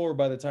on the floor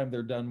by the time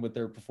they're done with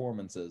their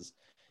performances.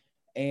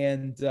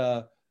 And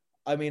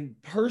I mean,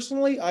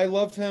 personally, I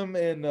love him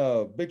in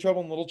Big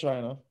Trouble in Little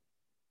China.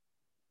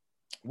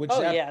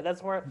 Yeah,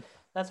 that's why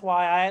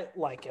I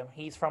like him.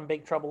 He's from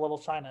Big Trouble Little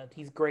China.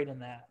 He's great in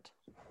that.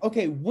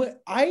 Okay,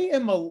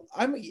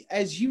 I'm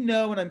as you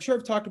know, and I'm sure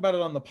I've talked about it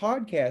on the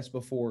podcast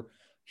before,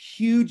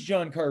 huge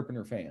John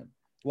Carpenter fan.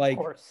 Like,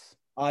 of course.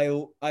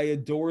 I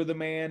adore the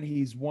man.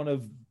 He's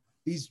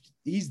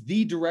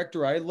the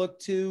director I look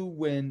to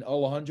when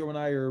Alejandro and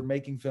I are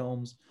making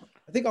films.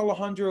 I think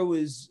Alejandro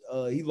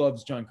he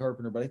loves John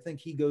Carpenter, but I think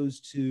he goes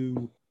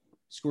to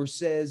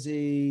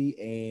Scorsese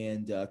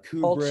and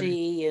Kubrick.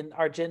 Fulci and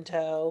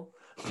Argento.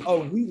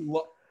 Oh,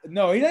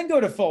 no, he didn't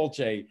go to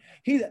Fulci.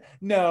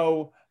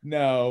 No.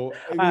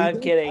 I'm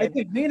kidding. I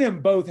think me and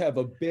him both have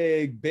a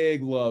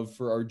big love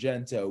for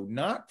Argento.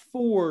 Not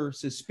for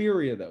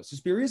Suspiria, though.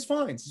 Suspiria is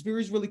fine.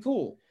 Suspiria is really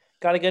cool.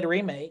 Got a good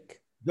remake.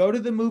 Go to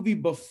the movie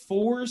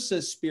before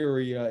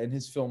Suspiria in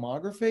his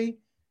filmography,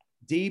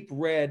 Deep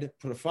Red,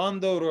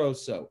 Profondo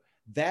Rosso.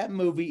 That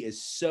movie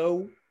is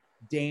so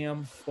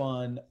damn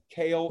fun.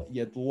 Kale,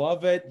 you'd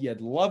love it.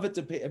 You'd love it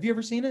to pay. Have you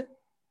ever seen it?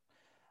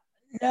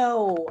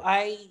 No,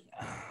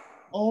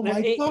 Oh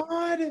my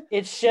God.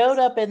 It showed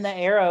up in the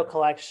Arrow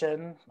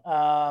collection,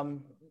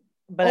 but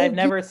I've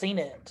never seen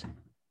it.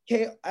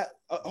 Okay,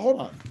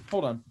 hold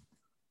on.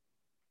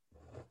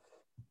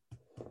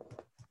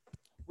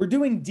 We're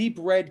doing Deep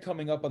Red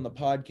coming up on the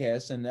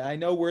podcast, and I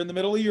know we're in the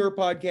middle of your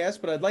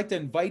podcast, but I'd like to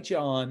invite you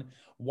on.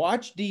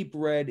 Watch Deep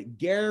Red.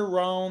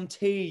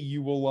 Guarantee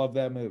you will love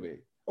that movie.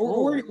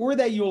 Or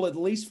that you'll at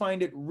least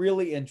find it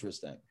really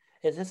interesting.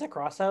 Is this a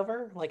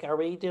crossover? Like, are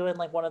we doing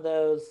like one of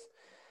those,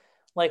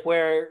 like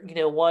where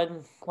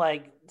one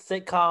like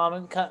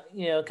sitcom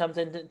comes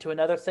into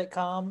another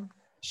sitcom?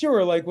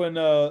 Sure, like when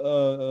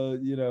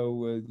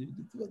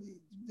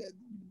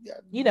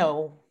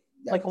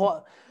like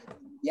what?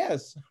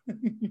 Yes.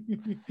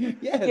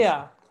 Yes.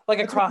 Yeah, like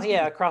a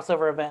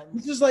crossover event.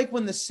 This is like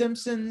when The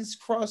Simpsons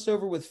crossed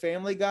over with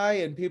Family Guy,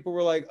 and people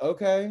were like,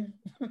 "Okay."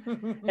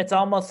 It's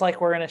almost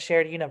like we're in a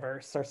shared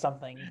universe or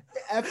something.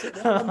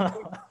 Absolutely.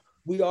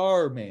 We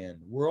are, man.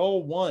 We're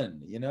all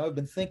one. I've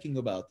been thinking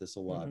about this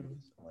a lot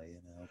recently.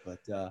 But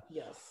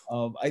yes,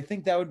 I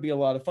think that would be a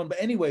lot of fun.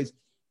 But anyways,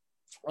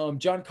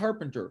 John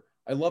Carpenter,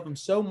 I love him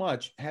so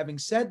much. Having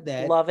said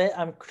that, love it.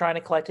 I'm trying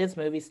to collect his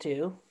movies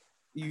too.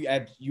 You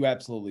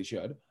absolutely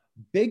should.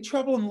 Big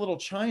Trouble in Little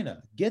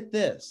China. Get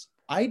this.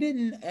 I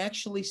didn't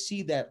actually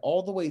see that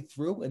all the way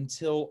through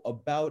until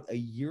about a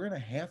year and a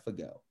half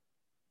ago.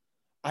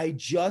 I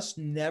just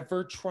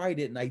never tried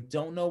it, and I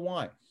don't know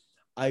why.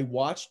 I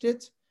watched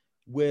it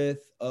with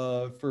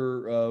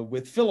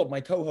Philip,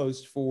 my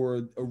co-host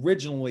for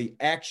originally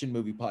Action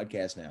Movie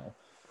Podcast now.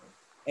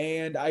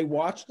 And I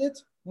watched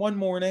it one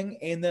morning,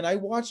 and then I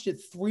watched it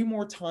 3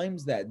 more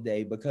times that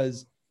day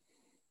because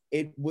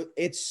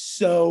it's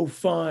so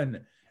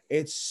fun.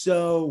 It's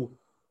so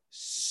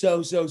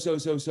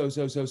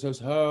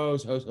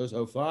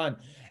fun.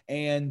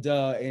 And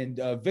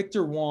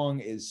Victor Wong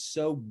is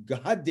so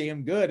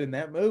goddamn good in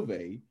that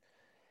movie.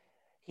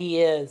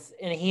 He is,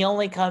 and he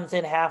only comes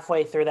in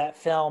halfway through that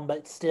film,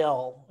 but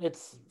still,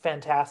 it's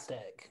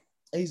fantastic.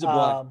 He's a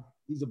blast.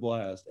 He's a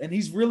blast, and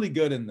he's really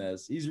good in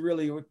this. We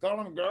call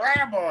him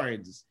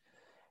graboids.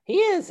 He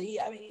is.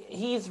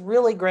 He's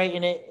really great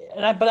in it.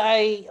 But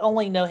I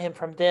only know him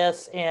from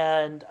this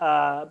and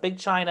Big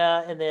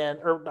China, and then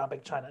not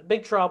Big China,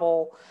 Big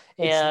Trouble,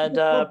 and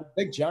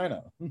Big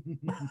China.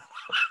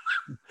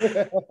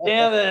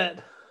 Damn it!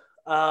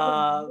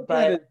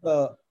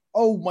 But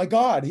oh my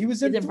God, he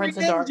was in Three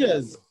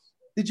Ninjas.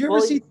 Did you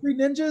ever see Three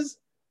Ninjas?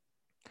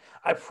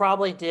 I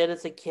probably did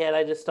as a kid.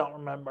 I just don't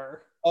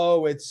remember.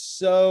 Oh,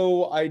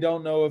 I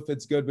don't know if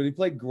it's good, but he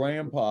played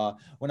Grandpa.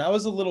 When I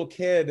was a little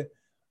kid,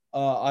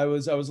 I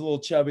was a little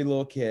chubby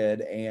little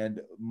kid,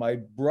 and my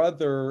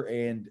brother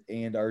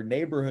and our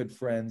neighborhood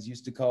friends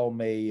used to call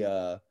me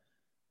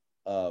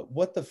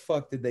what the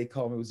fuck did they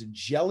call me? It was a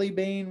jelly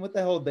bean. What the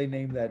hell did they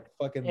name that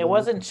fucking? It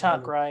wasn't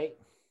Chunk, right?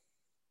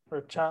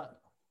 Or Chunk?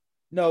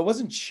 No, it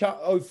wasn't Chuck.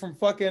 Oh, from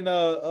fucking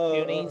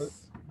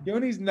Goonies?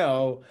 Goonies.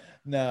 No,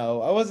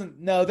 no, I wasn't.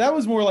 No, that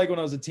was more like when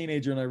I was a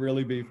teenager and I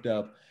really beefed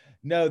up.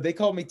 No, they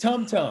called me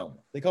Tum Tum.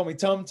 They called me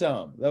Tum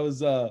Tum. That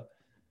was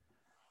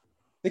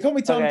they called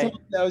me Tum Tum. Okay.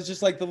 That was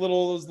just like the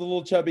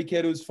little chubby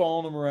kid who was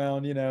following them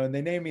around, you know. And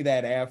they named me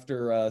that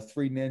after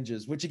Three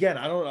Ninjas, which again,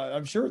 I don't.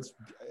 I'm sure it's,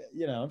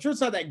 you know, I'm sure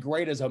it's not that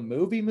great as a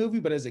movie,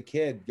 but as a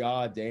kid,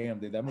 god damn,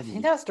 dude, that I movie.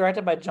 think that was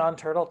directed by John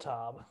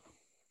Turteltaub,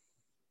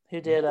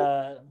 who did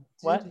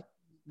what?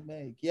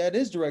 Yeah, it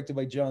is directed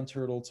by John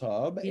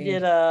Turteltaub. He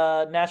did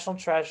National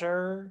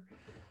Treasure,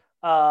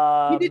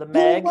 He did The Cool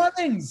Meg.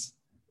 Runnings.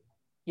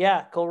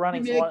 Yeah, Cool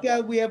Runnings.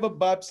 We have a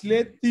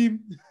bobsled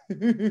team.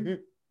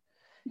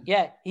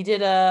 Yeah, he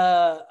did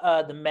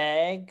The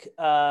Meg,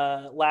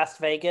 Las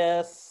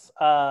Vegas.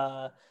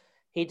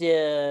 He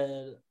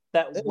did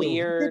that Ew,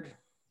 weird.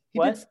 He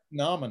what? did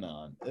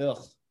Phenomenon.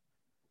 Ugh.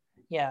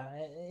 Yeah,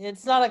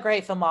 it's not a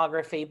great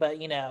filmography,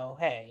 but you know,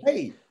 hey.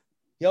 Hey,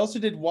 he also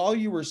did While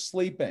You Were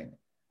Sleeping.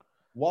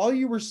 While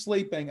You Were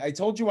Sleeping, I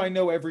told you I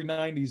know every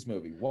 90s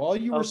movie. While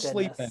You Were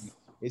Sleeping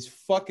is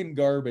fucking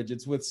garbage.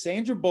 It's with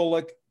Sandra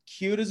Bullock,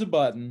 cute as a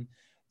button.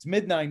 It's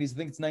mid-90s. I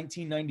think it's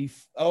 1990.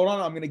 Hold on,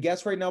 I'm going to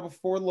guess right now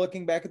before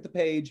looking back at the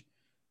page.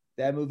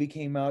 That movie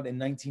came out in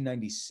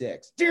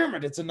 1996. Damn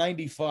it, it's a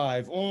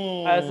 95.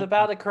 Oh, I was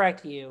about to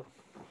correct you.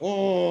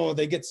 Oh,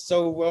 they get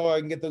so well. I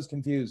can get those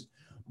confused.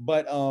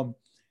 But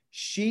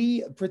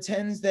she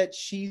pretends that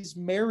she's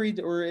married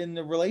or in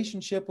a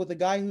relationship with a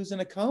guy who's in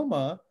a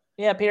coma.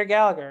 Yeah, Peter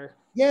Gallagher.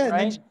 Yeah, right? and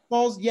then she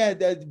falls. Yeah,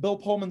 Bill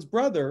Pullman's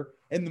brother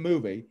in the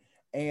movie,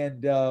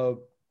 and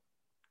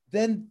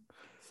then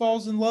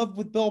falls in love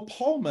with Bill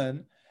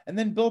Pullman, and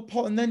then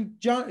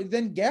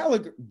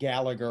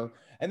Gallagher,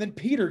 and then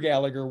Peter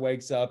Gallagher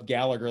wakes up.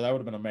 Gallagher, that would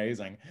have been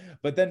amazing.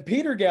 But then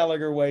Peter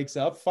Gallagher wakes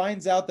up,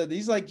 finds out that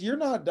he's like, "You're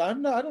not.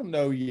 I'm not. I don't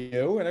know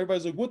you." And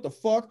everybody's like, "What the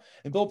fuck?"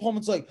 And Bill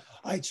Pullman's like,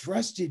 "I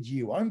trusted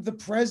you. I'm the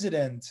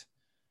president,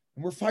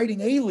 and we're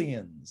fighting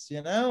aliens."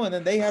 You know. And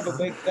then they have a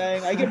big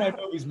thing. I get my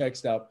movies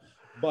mixed up,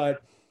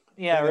 but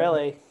yeah,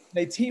 really.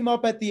 They team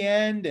up at the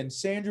end, and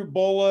Sandra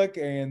Bullock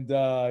and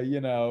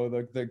you know,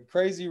 the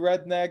crazy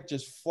redneck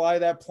just fly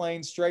that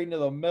plane straight into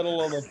the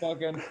middle of the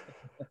fucking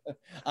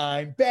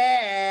I'm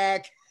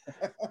back.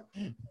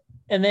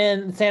 And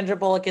then Sandra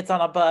Bullock gets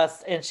on a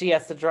bus and she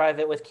has to drive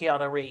it with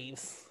Keanu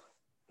Reeves,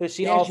 who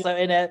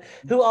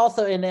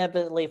also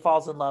inevitably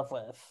falls in love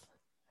with.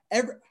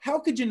 How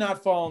could you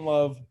not fall in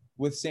love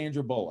with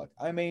Sandra Bullock?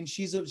 I mean,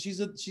 she's a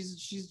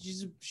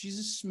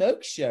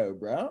smoke show,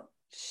 bro.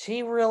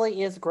 She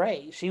really is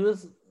great.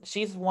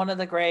 She's one of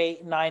the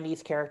great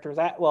 90s characters.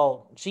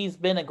 She's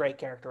been a great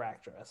character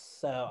actress.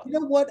 So you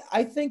know what?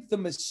 I think the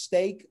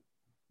mistake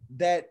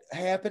that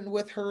happened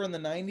with her in the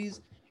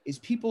 90s is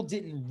people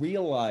didn't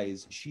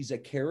realize she's a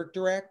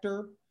character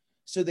actor.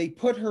 So they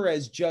put her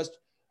as just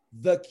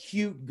the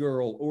cute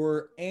girl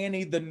or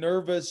Annie, the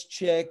nervous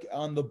chick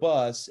on the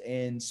bus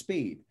in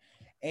Speed.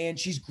 And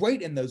she's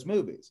great in those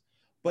movies.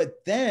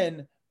 But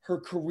then her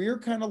career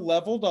kind of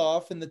leveled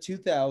off in the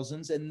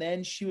 2000s. And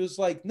then she was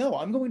like, no,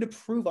 I'm going to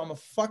prove I'm a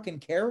fucking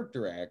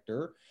character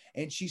actor.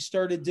 And she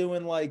started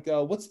doing like,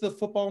 what's the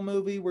football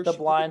movie where The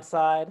Blind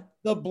Side?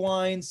 The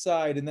Blind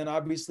Side. And then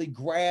obviously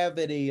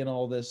Gravity and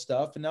all this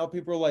stuff. And now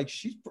people are like,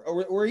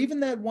 or even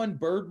that one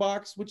Bird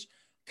Box, which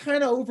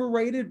kind of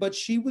overrated, but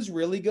she was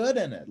really good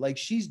in it. Like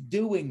she's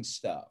doing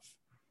stuff.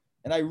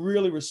 And I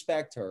really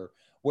respect her.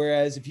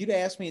 Whereas if you'd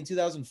asked me in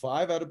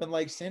 2005, I'd have been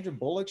like, Sandra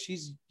Bullock,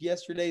 she's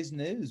yesterday's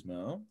news,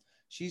 man.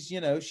 She's, you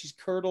know, she's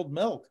curdled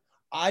milk.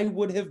 I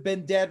would have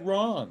been dead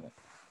wrong.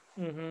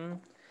 Mm-hmm.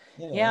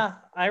 You know. Yeah,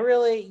 I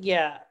really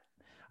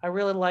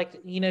liked,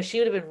 you know, she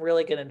would have been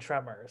really good in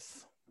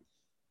Tremors.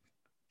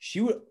 She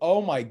would,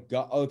 oh my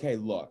God. Okay,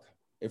 look,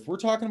 if we're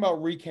talking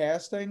about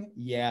recasting,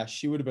 yeah,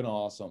 she would have been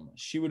awesome.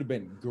 She would have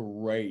been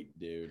great,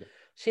 dude.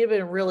 She'd have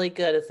been really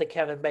good as the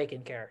Kevin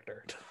Bacon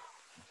character.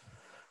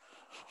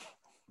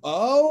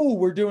 Oh,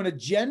 we're doing a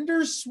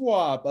gender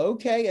swap.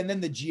 Okay. And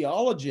then the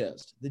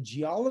geologist. The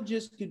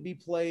geologist could be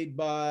played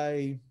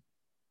by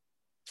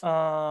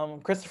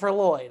Christopher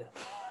Lloyd.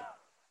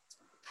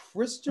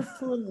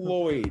 Christopher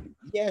Lloyd.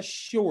 Yeah,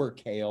 sure,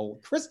 Kale.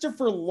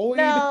 Christopher Lloyd.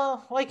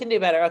 No, we can do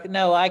better. Okay,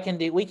 no,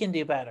 we can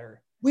do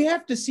better. We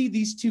have to see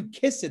these two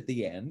kiss at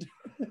the end.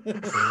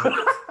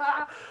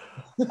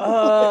 What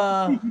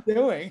are you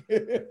doing?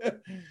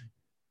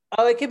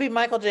 Oh, it could be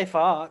Michael J.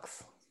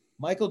 Fox.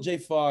 Michael J.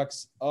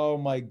 Fox. Oh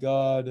my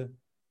God.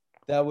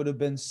 That would have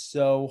been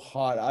so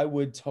hot. I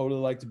would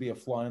totally like to be a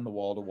fly on the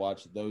wall to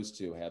watch those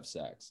two have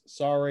sex.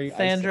 Sorry.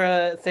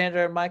 Sandra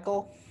and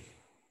Michael.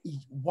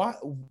 What?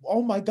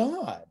 Oh my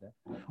God.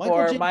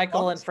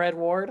 Michael and Fred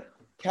Ward.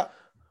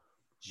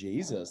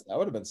 Jesus, that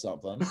would have been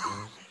something.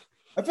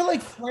 I feel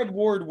like Fred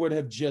Ward would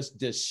have just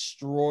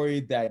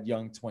destroyed that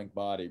young twink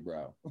body,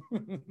 bro.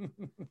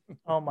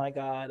 Oh my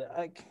God.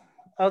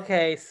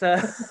 Okay,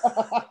 so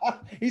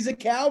He's a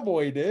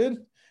cowboy,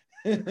 dude.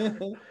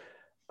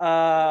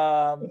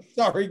 um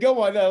Sorry,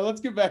 go on. Let's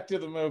get back to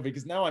the movie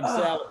because now I'm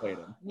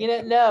salivating.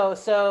 no.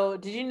 So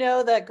did you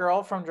know that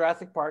girl from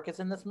Jurassic Park is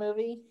in this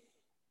movie?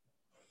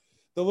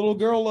 The little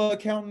girl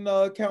counting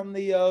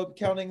yeah. No,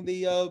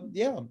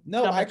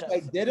 John actually I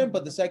Jones. didn't,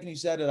 but the second you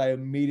said it, I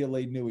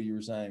immediately knew what you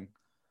were saying.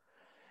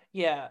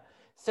 Yeah.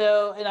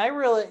 And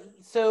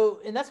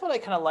that's what I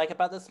kind of like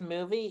about this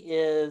movie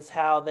is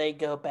how they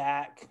go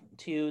back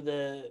to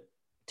the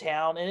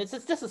town, and it's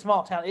just a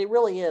small town. It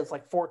really is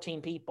like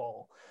 14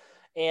 people,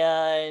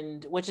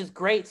 and which is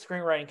great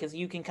screenwriting because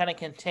you can kind of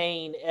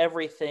contain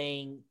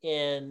everything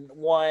in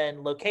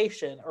one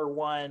location or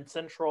one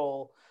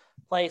central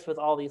place with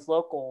all these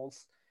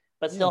locals,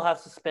 but still have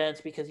suspense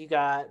because you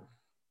got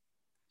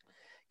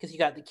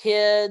the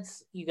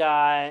kids, you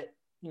got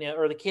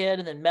or the kid,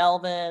 and then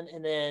Melvin,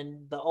 and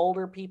then the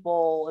older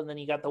people, and then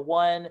you got the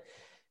one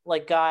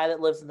like guy that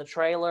lives in the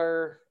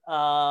trailer,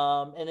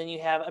 and then you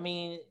have, and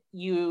then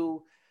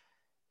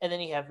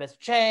you have Mr.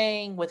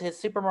 Chang with his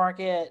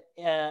supermarket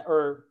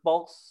or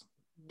bulks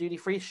duty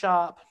free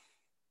shop,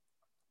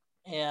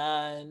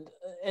 and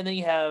then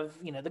you have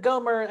the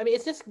Gomer. I mean,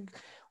 it's just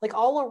like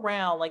all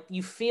around, like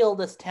you feel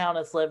this town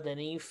is lived in,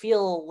 and you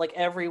feel like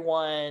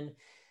everyone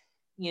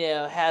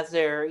has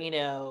their,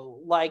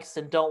 likes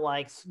and don't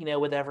likes,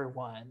 with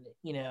everyone,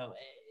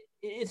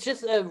 it's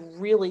just a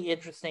really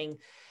interesting.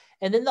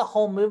 And then the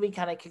whole movie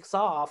kind of kicks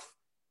off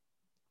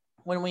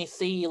when we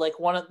see like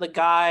one of the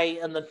guy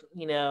on the,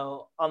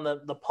 on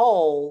the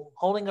pole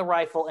holding a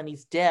rifle, and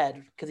he's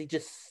dead because he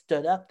just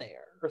stood up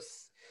there or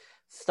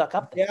stuck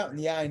up there.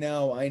 Yeah, I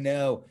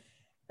know.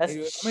 That's I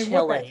mean,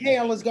 what the chilling.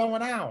 hell is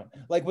going on?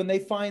 Like when they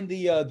find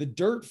the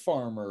dirt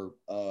farmer,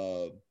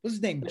 what's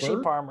his name? The Bert?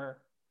 sheep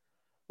farmer.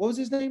 What was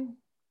his name?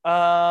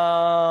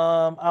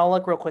 I'll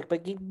look real quick,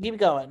 but keep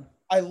going.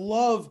 I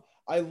love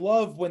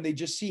when they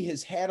just see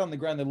his head on the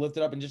ground, they lift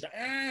it up and just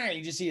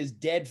you just see his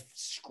dead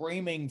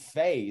screaming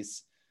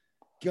face.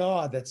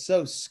 God, that's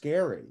so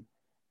scary.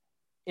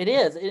 It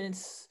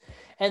is.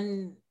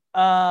 And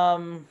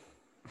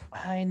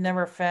I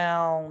never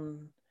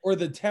found. Or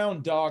the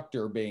town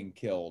doctor being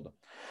killed.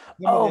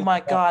 Oh my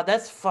God,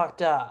 that's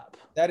fucked up.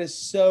 That is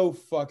so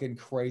fucking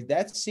crazy.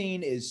 That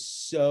scene is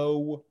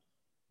so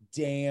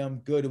damn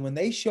good. And when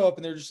they show up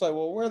and they're just like,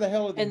 well, where the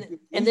hell are they?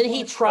 And then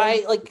he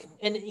tries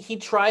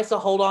to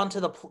hold on to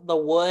the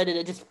wood, and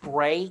it just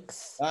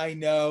breaks. I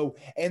know.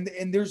 And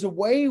there's a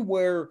way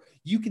where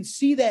you can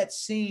see that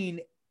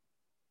scene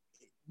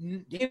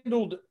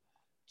handled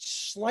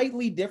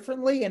slightly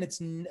differently, and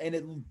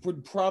it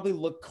would probably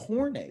look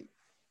corny.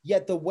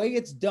 Yet the way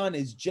it's done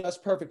is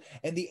just perfect,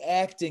 and the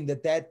acting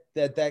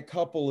that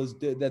couple is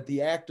that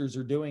the actors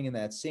are doing in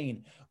that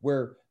scene,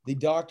 where the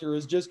doctor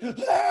is just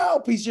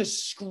help, he's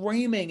just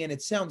screaming, and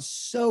it sounds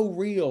so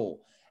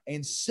real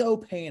and so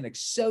panicked,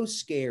 so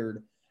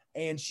scared,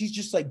 and she's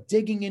just like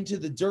digging into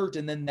the dirt,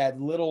 and then that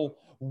little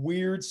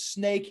weird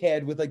snake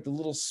head with like the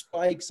little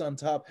spikes on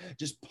top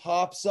just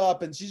pops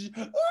up, and she's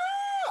just,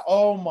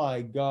 oh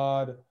my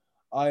God,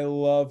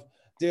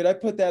 dude, I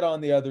put that on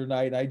the other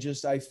night.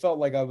 I felt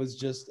like I was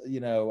just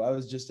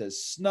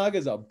as snug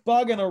as a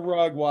bug in a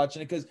rug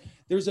watching it, because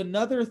there's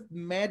another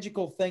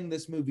magical thing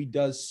this movie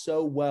does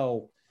so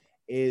well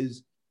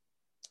is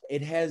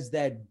it has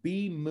that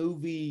B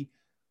movie,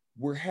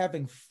 we're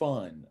having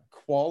fun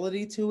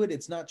quality to it.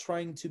 It's not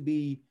trying to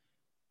be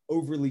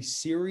overly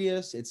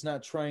serious. It's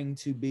not trying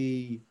to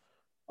be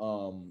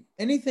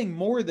anything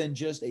more than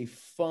just a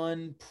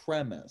fun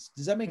premise.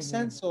 Does that make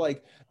sense? So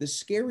like the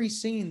scary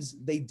scenes,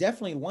 they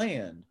definitely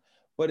land,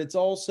 but it's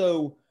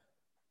also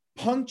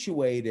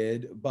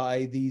punctuated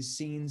by these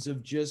scenes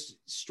of just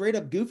straight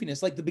up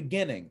goofiness, like the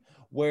beginning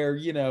where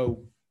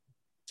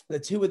the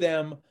two of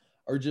them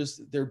are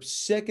just, they're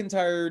sick and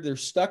tired, they're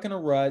stuck in a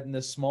rut in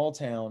this small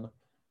town.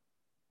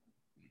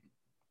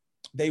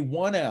 They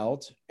won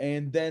out,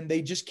 and then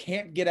they just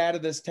can't get out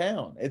of this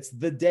town. It's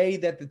the day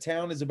that the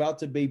town is about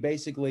to be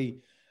basically,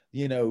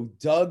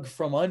 dug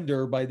from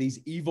under by these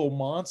evil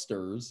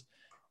monsters.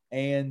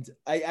 And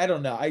I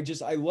don't know. I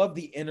love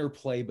the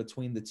interplay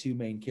between the two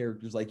main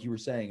characters. Like you were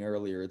saying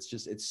earlier, it's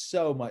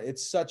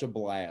such a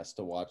blast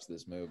to watch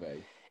this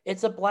movie.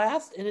 It's a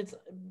blast, and it's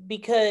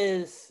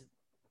because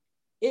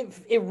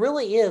it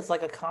really is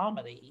like a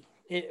comedy,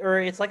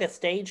 or it's like a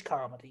stage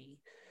comedy.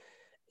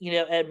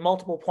 At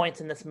multiple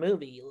points in this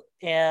movie.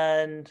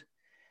 And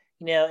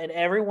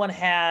everyone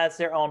has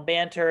their own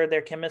banter,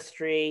 their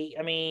chemistry.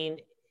 I mean,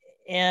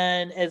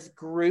 and as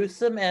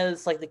gruesome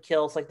as like the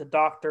kills, like the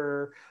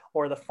doctor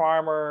or the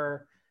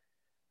farmer,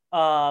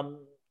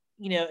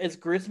 as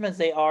gruesome as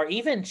they are,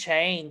 even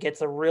Chang gets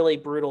a really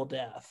brutal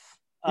death.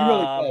 He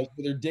really does.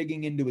 They're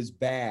digging into his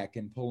back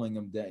and pulling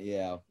him down.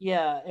 Yeah.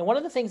 Yeah. And one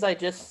of the things I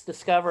just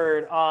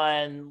discovered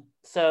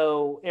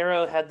so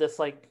Arrow had this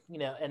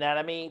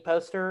anatomy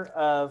poster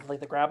of like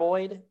the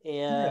graboid,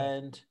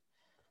 and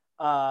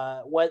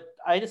what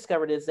I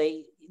discovered is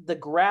the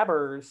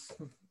grabbers,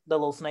 the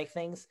little snake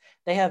things,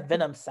 they have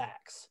venom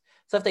sacs.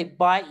 So if they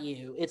bite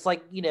you, it's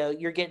like,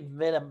 you're getting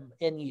venom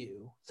in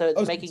you. So it's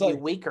So it's making you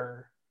like,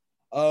 weaker.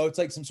 oh, it's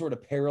like some sort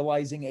of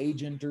paralyzing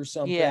agent or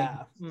something.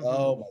 Yeah. Mm-hmm.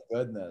 Oh my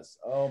goodness.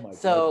 Oh my goodness.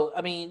 So,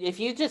 I mean, if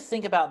you just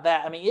think about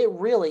that, I mean, it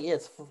really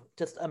is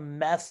just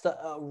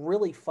a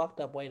really fucked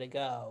up way to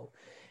go.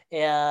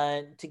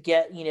 And to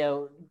get,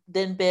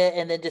 then bit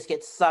and then just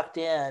get sucked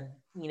in,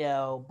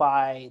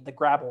 by the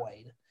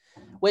graboid,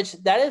 which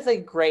that is a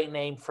great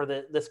name for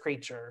this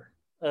creature,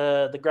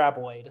 the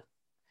graboid.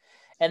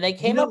 And they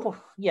came up with,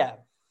 Yeah,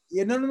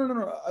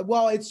 no.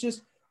 Well, it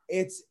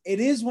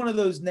is one of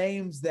those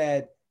names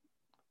that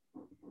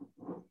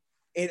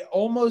it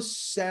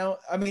almost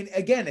I mean,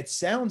 again, it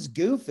sounds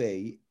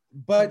goofy,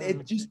 but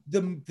it just,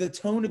 the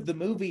tone of the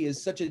movie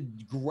is such a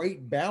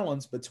great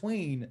balance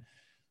between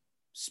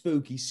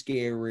spooky,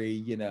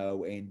 scary,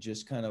 and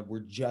just kind of, we're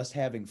just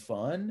having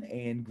fun.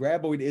 And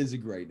Graboid is a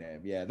great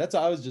name. Yeah,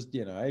 I was just,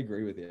 I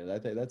agree with you. I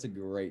think that's a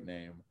great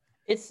name.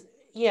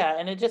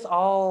 And it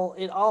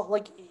all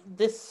like,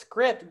 this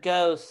script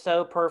goes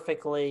so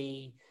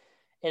perfectly,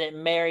 and it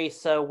marries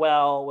so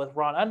well with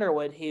Ron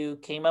Underwood, who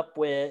came up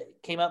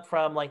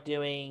from like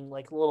doing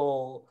like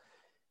little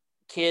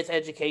kids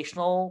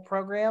educational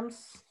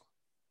programs.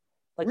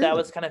 Like, really? that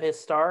was kind of his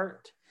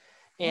start.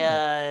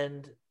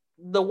 And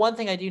the one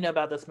thing I do know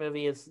about this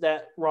movie is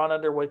that Ron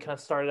Underwood kind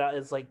of started out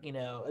as like,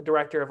 a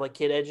director of like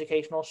kid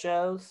educational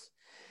shows.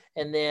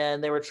 And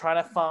then they were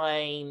trying to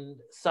find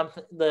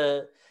something,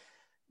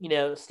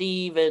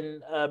 Steve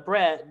and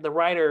Brett, the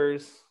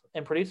writers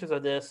and producers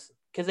of this,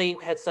 because they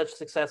had such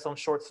success on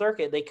Short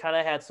Circuit, they kind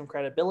of had some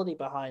credibility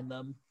behind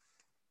them.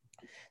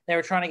 They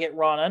were trying to get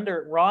Ron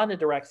to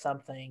direct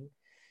something,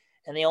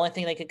 and the only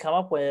thing they could come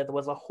up with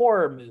was a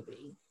horror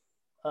movie.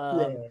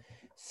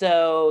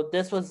 So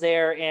this was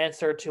their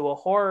answer to a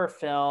horror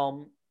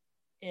film.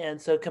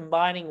 And so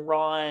combining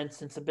Ron's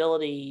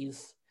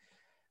sensibilities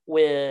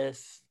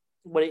with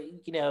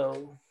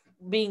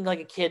being like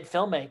a kid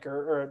filmmaker,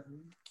 or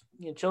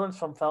children's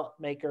film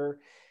filmmaker,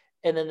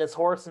 and then this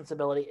horror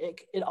sensibility,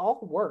 it all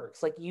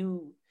works.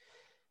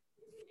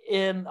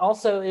 And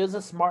also it was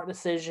a smart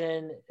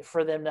decision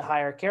for them to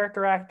hire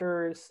character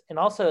actors, and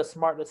also a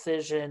smart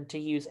decision to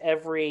use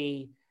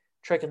every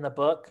trick in the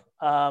book.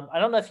 I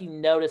don't know if you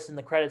noticed in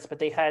the credits, but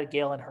they had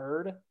Gale Anne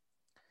Hurd.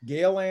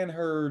 Gale Anne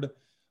Hurd.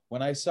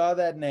 When I saw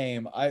that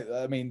name,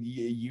 I mean,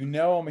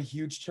 I'm a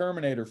huge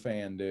Terminator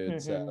fan,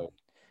 dude. So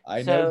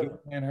I know Gale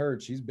Anne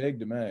Hurd. She's big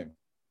to me.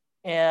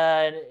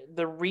 And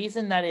the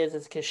reason that is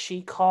because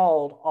she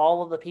called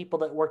all of the people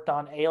that worked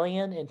on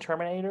Alien and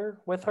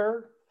Terminator with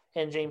her,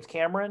 and James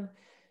Cameron,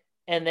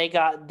 and they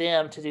got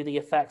them to do the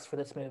effects for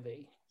this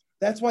movie.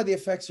 That's why the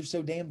effects are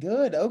so damn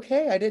good.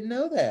 Okay, I didn't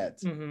know that.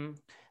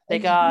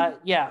 I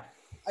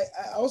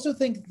also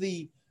think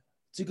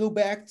to go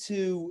back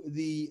to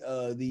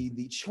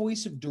the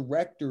choice of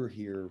director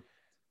here,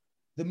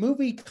 the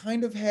movie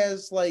kind of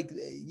has like,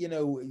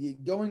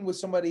 going with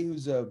somebody who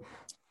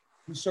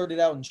started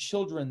out in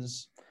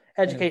children's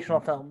educational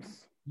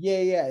films.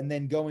 Yeah, and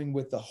then going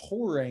with the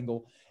horror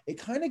angle, it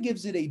kind of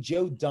gives it a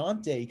Joe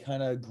Dante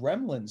kind of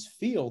Gremlins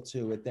feel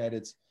to it, that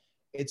it's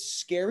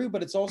scary,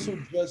 but it's also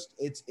just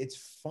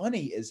it's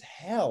funny as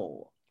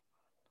hell.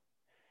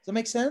 Does that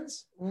make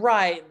sense?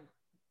 Right.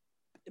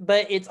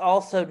 But it's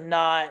also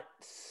not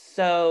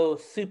so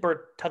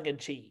super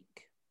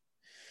tongue-in-cheek.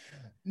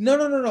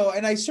 No.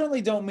 And I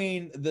certainly don't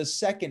mean the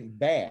second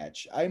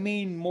batch. I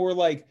mean more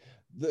like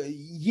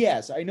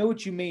yes, I know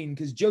what you mean,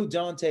 because Joe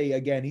Dante,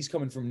 again, he's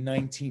coming from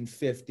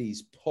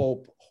 1950s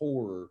pulp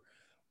horror.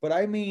 But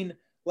I mean,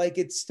 like,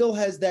 it still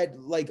has that,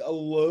 like, a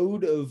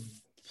load of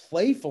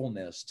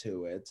playfulness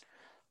to it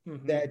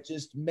that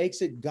just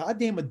makes it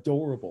goddamn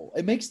adorable.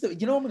 It makes I'm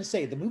going to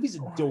say, the movie's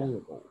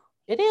adorable.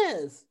 It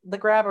is. The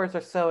grabbers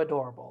are so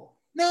adorable.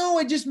 No,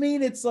 I just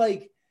mean it's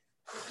like,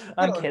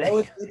 I'm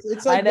kidding.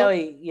 It's like, I know,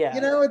 yeah.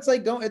 It's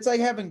like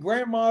having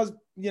grandma's,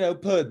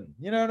 pudding.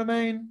 You know what I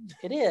mean?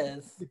 It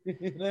is.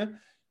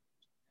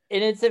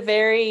 And it's a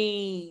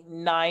very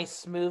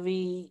nice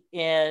movie,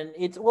 and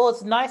it's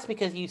nice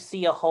because you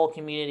see a whole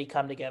community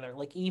come together.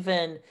 Like,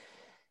 even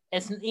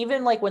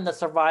like when the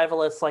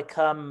survivalists like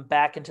come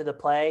back into the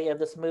play of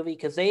this movie,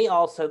 because they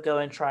also go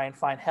and try and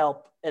find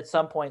help at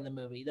some point in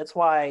the movie. That's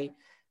why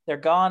they're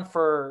gone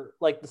for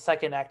like the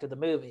second act of the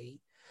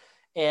movie.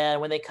 And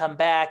when they come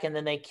back, and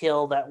then they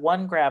kill that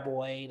one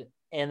graboid,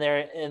 and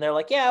they're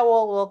like, yeah,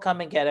 we'll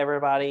come and get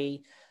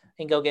everybody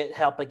and go get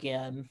help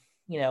again,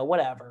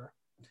 whatever.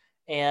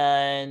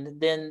 And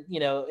then,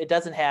 it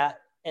doesn't have,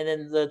 and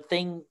then the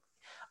thing,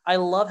 I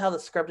love how the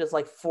script is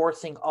like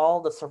forcing all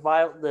the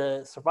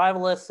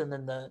survivalists, and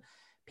then the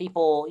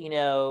people,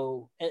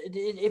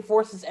 it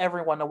forces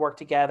everyone to work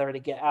together to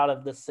get out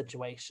of this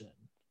situation.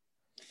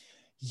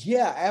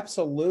 Yeah,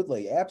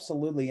 absolutely.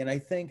 And I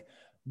think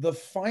the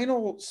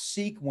final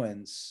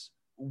sequence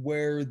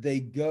where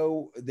they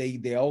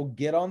all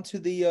get onto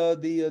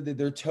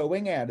they're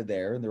towing out of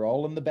there, and they're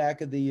all in the back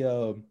of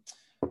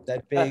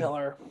that big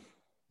pillar.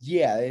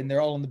 Yeah, and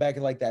they're all in the back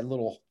of like that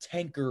little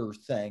tanker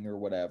thing or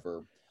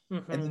whatever.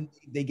 And then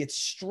they get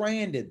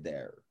stranded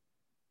there.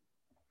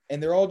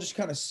 And they're all just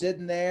kind of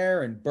sitting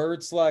there, and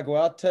Bert's like,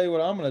 well, I'll tell you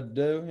what I'm gonna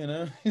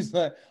do, He's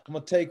like, I'm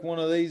gonna take one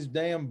of these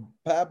damn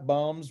pipe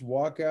bombs,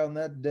 walk out in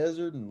that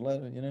desert, and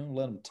let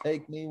them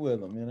take me with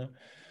them,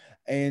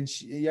 And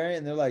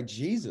and they're like,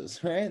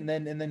 Jesus, right? And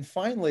then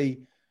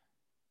finally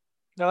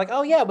they're like,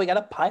 oh yeah, we got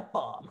a pipe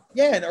bomb.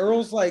 Yeah, and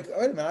Earl's like,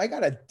 wait a minute, I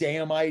got a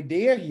damn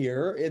idea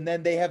here. And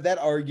then they have that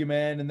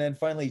argument, and then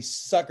finally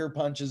sucker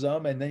punches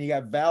them, and then you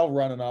got Val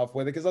running off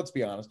with it. Because let's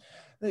be honest,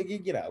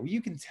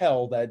 you can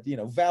tell that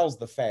Val's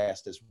the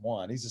fastest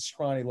one. He's a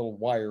scrawny little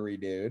wiry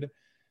dude,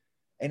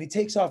 and he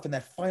takes off in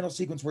that final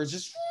sequence where it's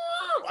just.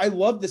 I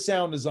love the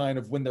sound design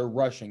of when they're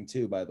rushing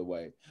too. By the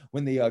way,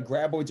 when the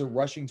graboids are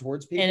rushing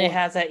towards people, and it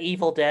has that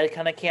Evil Dead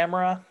kind of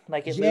camera,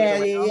 like it yeah,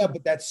 moves around. yeah.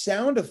 But that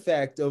sound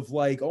effect of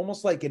like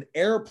almost like an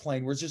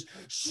airplane, where it's just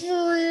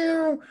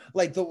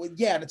like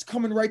and it's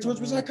coming right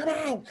towards me. It's like, come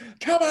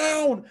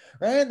on,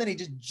 right? And then he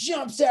just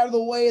jumps out of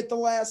the way at the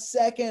last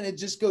second. It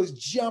just goes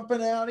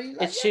jumping out.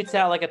 It shoots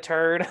out like a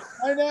turd.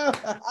 I know,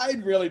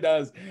 it really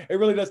does. It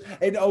really does.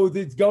 And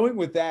it's going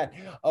with that.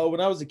 When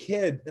I was a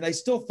kid, and I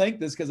still think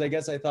this because I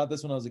guess I thought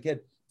this when I was a kid,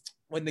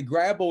 when the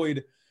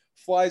graboid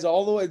flies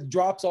all the way,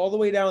 drops all the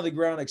way down to the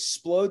ground,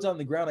 explodes on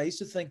the ground. I used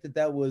to think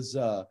that was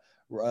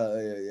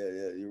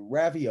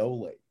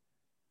ravioli.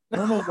 I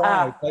don't know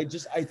why.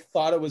 I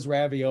thought it was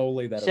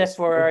ravioli. That Chef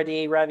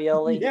Boyardee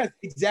ravioli. Yes,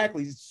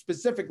 exactly.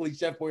 Specifically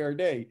Chef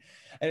Boyardee,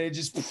 and it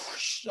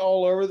just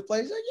all over the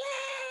place. Like,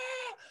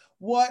 yeah,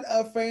 what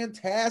a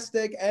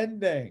fantastic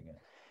ending!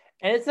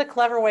 And it's a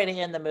clever way to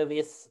end the movie.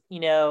 It's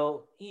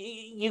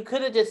you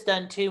could have just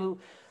done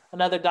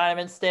another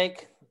dynamite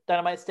stick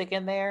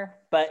in there,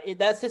 but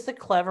that's just a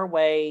clever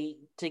way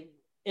to.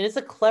 And it's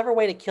a clever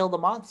way to kill the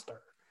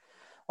monster.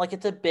 Like,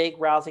 it's a big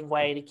rousing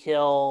way to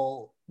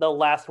kill the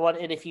last one.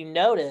 And if you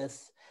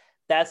notice,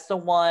 that's the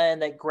one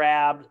that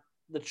grabbed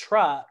the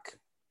truck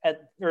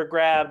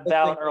grabbed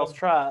Val and Earl's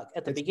truck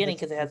at the beginning,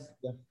 because it has.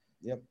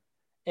 Yep.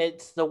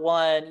 It's the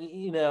one,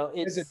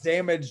 it's a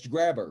damaged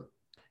grabber.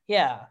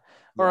 Yeah.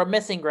 Or a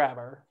missing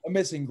grabber. A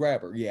missing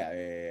grabber.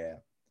 Yeah.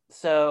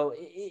 So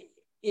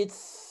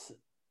it's,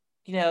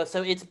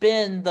 so it's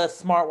been the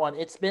smart one.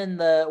 It's been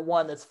the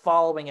one that's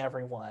following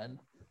everyone.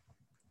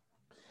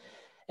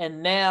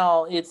 And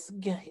now it's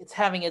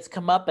having its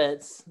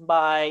comeuppance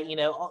by,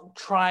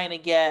 trying to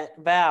get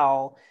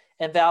Val.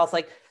 And Val's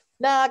like,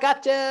 nah, I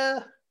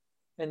gotcha.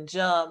 And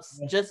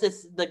jumps just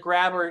as the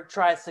grabber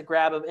tries to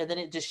grab him. And then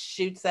it just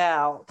shoots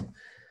out.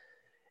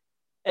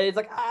 And it's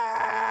like,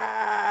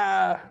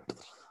 ah.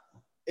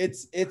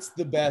 It's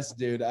the best,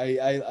 dude.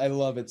 I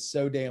love it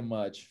so damn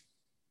much.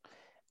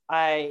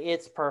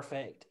 It's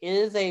perfect. It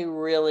is a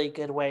really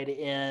good way to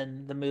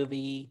end the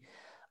movie.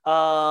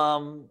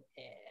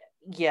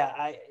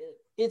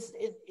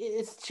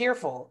 It's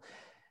cheerful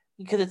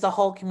because it's a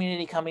whole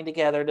community coming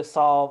together to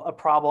solve a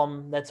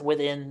problem that's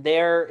within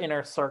their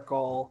inner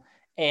circle,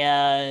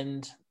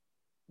 and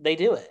they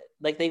do it.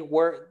 Like,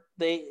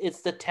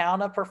 it's the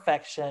town of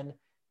perfection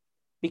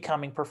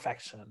becoming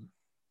perfection.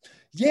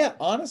 Yeah,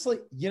 honestly,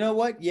 you know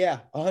what? Yeah,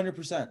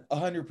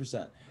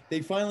 100%.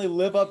 They finally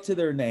live up to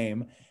their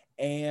name,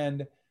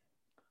 and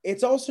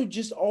it's also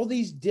just all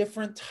these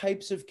different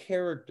types of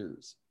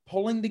characters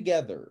pulling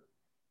together.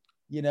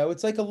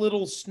 It's like a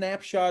little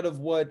snapshot of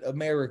what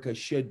America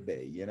should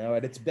be,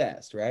 at its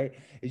best, right?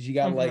 Is you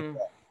got the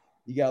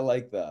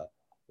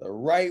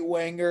right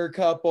winger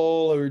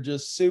couple who are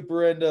just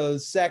super into the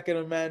Second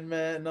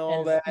Amendment and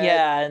all that.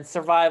 Yeah, and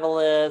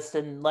survivalist,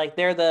 and like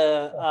they're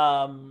the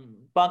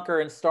bunker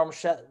and storm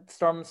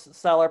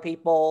cellar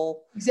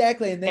people.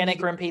 Exactly, and then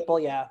panic room people.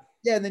 Yeah.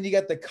 Yeah, and then you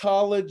got the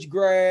college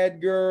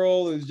grad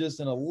girl who's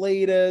just an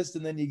elitist,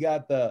 and then you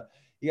got the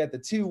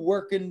two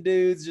working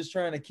dudes just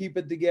trying to keep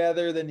it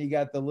together. Then you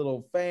got the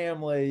little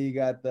family. You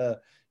got the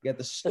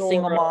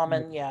single mom,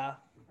 and yeah,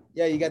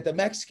 you got the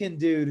Mexican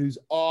dude who's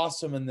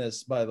awesome in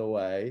this, by the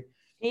way.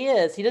 He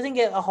is. He doesn't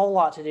get a whole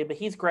lot to do, but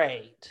he's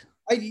great.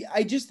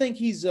 I just think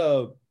he's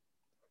I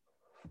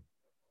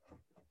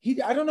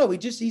don't know.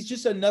 He's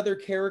just another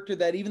character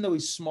that, even though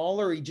he's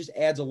smaller, he just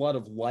adds a lot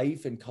of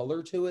life and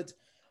color to it.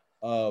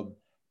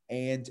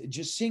 And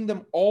just seeing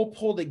them all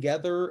pull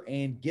together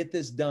and get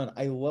this done,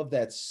 I love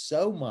that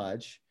so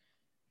much,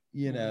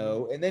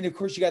 And then of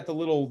course you got the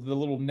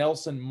little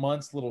Nelson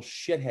Muntz little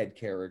shithead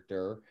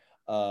character,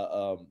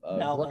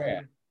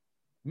 Melvin.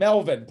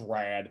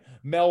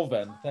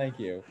 Thank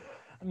you,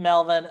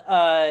 Melvin.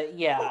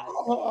 Yeah,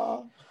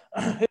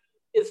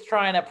 is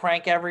trying to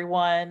prank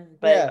everyone,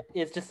 but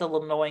it's just a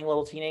little annoying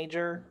little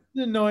teenager.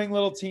 And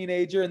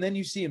then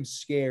you see him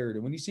scared,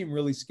 and when you see him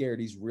really scared,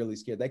 he's really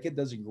scared. That kid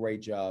does a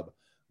great job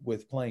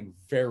with playing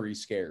very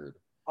scared.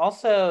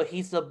 Also,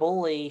 he's the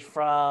bully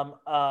from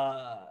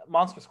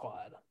Monster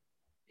Squad.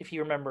 If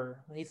you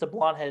remember, he's the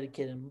blonde-headed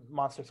kid in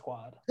Monster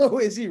Squad. Oh,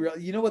 is he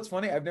really? You know what's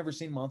funny? I've never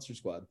seen Monster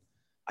Squad.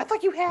 I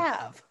thought you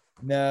have.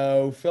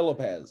 No, Philip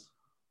has.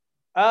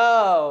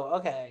 Oh,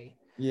 okay.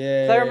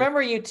 Because I Yeah. remember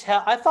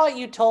I thought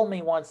you told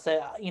me once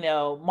that,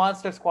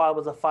 Monster Squad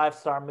was a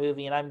 5-star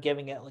movie and I'm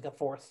giving it like a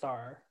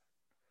 4-star.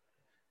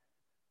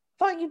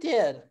 Thought you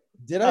did.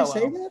 Did I Oh,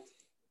 say well. that?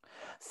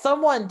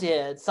 Someone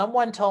did.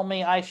 Someone told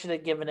me I should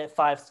have given it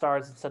 5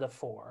 stars instead of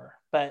 4.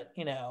 But,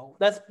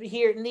 that's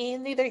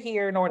neither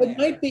here nor It might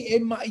there. be.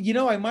 It might.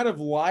 I might have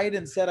lied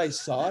and said I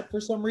saw it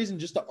for some reason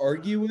just to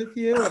argue with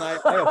you, and I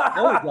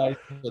apologize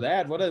for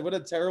that. What a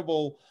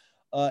terrible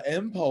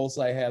impulse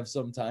I have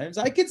sometimes.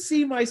 I could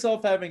see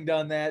myself having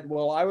done that.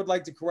 Well, I would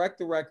like to correct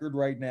the record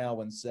right now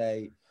and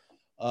say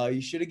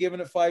you should have given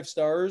it 5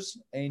 stars,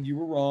 and you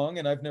were wrong,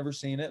 and I've never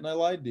seen it, and I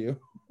lied to you,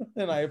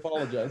 and I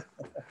apologize.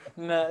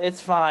 No, it's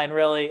fine,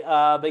 really.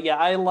 But yeah,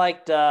 I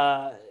liked.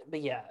 But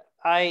yeah,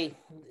 I.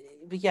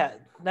 But yeah,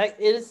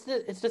 it's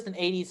just an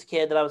 '80s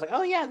kid that I was like,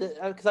 oh yeah,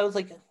 because I was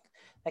like,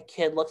 that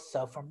kid looks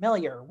so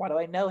familiar. Why do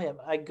I know him?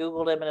 I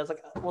googled him and I was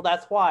like, well,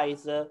 that's why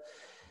he's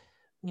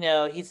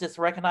this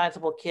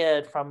recognizable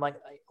kid from like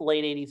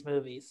late '80s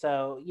movies.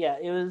 So yeah,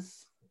 it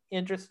was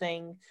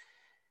interesting.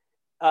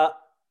 Uh,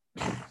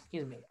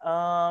 excuse me.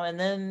 And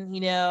then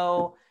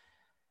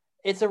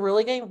it's a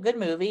really good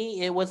movie.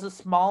 It was a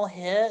small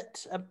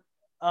hit,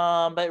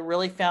 but it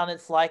really found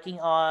its liking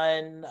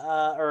on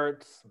or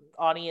its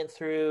audience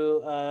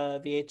through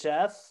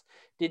VHS.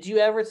 Did you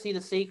ever see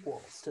the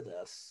sequels to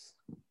this?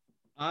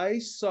 I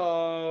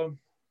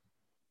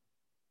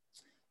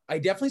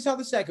definitely saw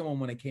the second one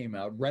when it came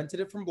out. Rented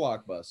it from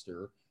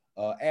Blockbuster.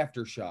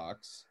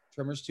 Aftershocks.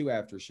 Tremors 2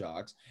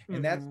 Aftershocks,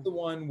 and that's the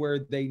one where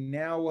they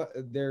now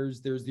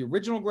there's the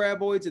original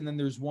graboids, and then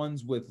there's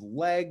ones with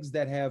legs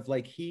that have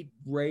like heat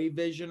ray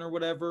vision or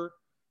whatever.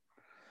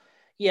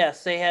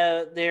 Yes, they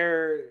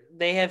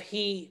have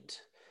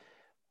heat.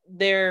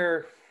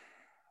 They're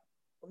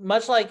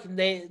much like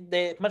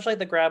much like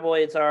the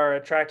graboids are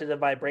attracted to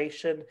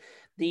vibration.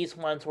 These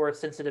ones were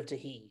sensitive to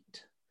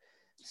heat.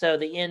 So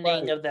the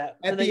ending of that.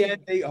 At the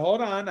end,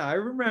 hold on. I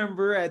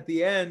remember at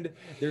the end,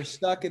 they're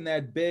stuck in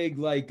that big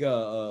like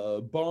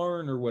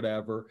barn or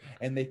whatever,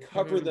 and they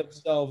cover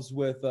themselves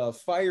with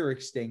fire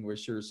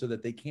extinguishers so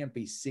that they can't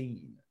be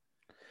seen.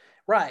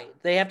 Right.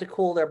 They have to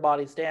cool their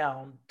bodies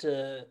down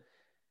to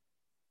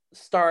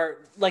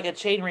start like a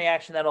chain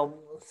reaction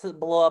that'll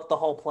blow up the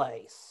whole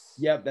place.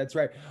 Yep, that's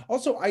right.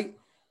 Also,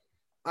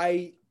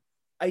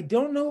 I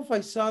don't know if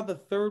I saw the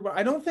third one.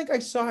 I don't think I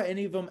saw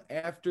any of them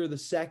after the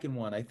second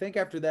one. I think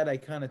after that I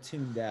kind of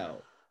tuned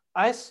out.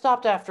 I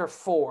stopped after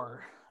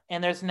 4,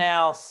 and there's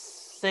now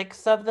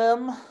 6 of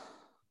them.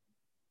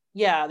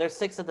 Yeah, there's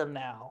 6 of them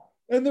now.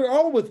 And they're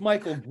all with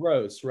Michael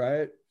Gross,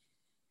 right?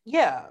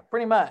 Yeah,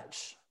 pretty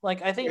much.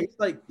 Like I think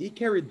he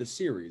carried the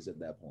series at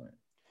that point.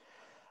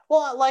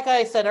 Well, like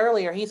I said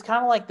earlier, he's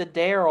kind of like the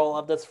Daryl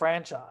of this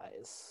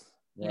franchise.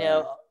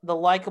 Right. The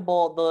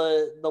likable,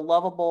 the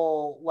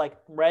lovable, like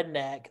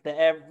redneck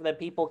that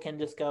people can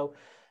just go,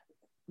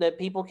 that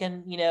people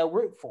can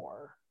root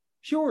for.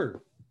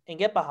 Sure. And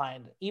get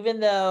behind, even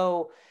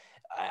though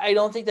I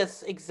don't think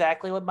that's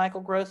exactly what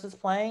Michael Gross is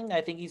playing.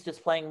 I think he's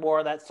just playing more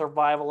of that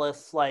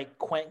survivalist, like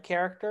Quint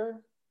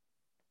character.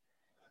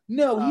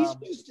 No, he's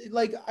just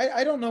like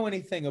I don't know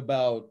anything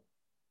about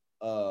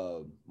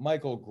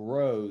Michael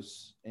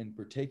Gross in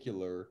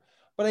particular,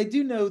 but I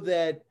do know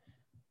that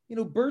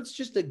Bert's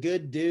just a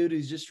good dude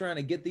who's just trying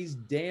to get these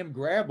damn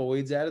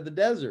graboids out of the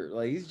desert.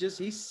 Like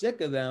he's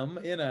sick of them,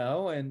 and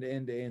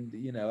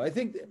I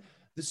think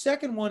the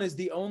second one is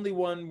the only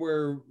one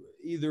where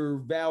either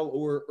Val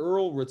or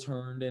Earl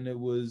returned, and it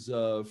was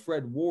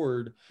Fred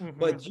Ward.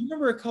 But you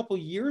remember a couple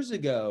years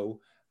ago,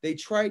 they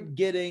tried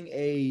getting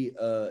a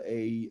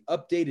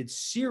updated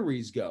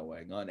series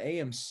going on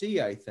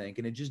AMC, I think,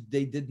 and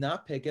they did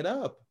not pick it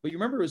up. But you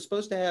remember it was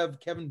supposed to have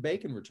Kevin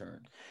Bacon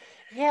return.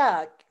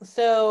 Yeah,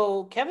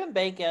 so Kevin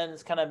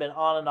Bacon's kind of been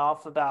on and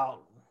off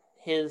about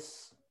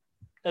this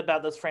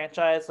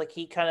franchise. Like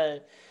he kind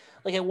of,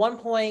 like at one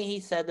point he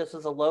said this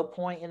was a low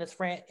point in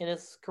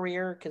his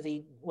career because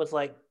he was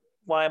like,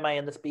 "Why am I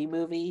in this B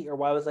movie?" or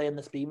 "Why was I in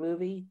this B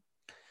movie?"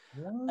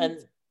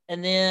 What?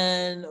 And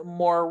then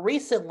more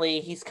recently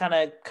he's kind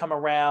of come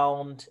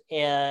around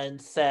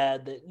and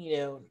said that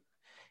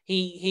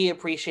he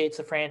appreciates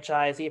the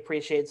franchise, he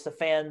appreciates the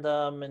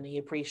fandom, and he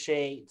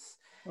appreciates.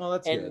 Oh,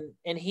 that's good.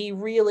 And he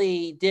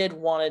really did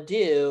want to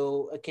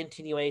do a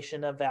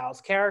continuation of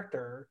Val's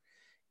character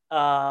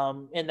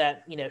in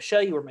that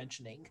show you were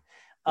mentioning.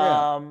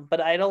 Yeah. But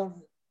I don't,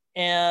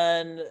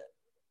 and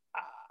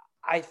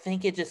I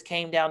think it just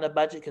came down to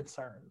budget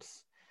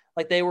concerns.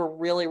 Like they were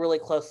really, really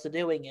close to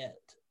doing it,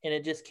 and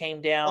it just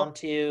came down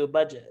to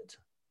budget.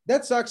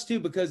 That sucks too,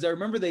 because I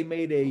remember they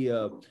made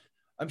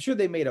I'm sure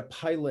they made a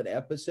pilot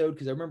episode,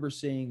 because I remember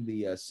seeing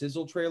the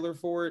sizzle trailer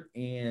for it,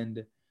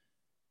 and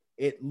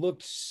it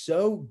looked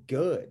so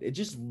good. It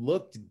just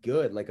looked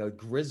good, like a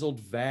grizzled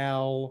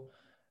Val,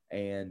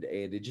 and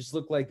it just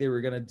looked like they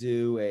were gonna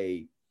do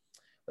a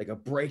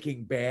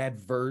Breaking Bad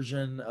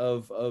version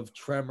of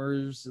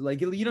Tremors. Like,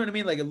 you know what I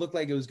mean? Like it looked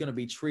like it was gonna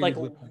be treated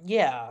with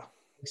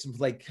some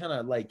like kind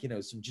of like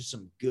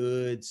some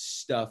good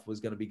stuff was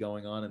gonna be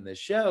going on in this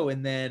show.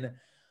 And then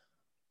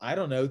I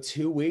don't know,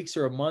 2 weeks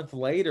or a month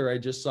later, I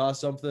just saw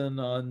something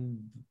on,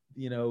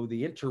 the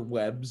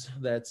interwebs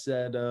that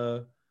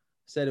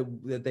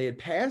that they had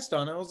passed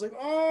on. I was like,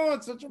 oh,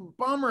 it's such a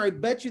bummer. I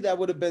bet you that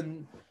would have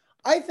been,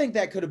 I think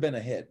that could have been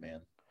a hit,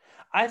 man.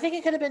 I think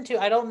it could have been too.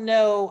 I don't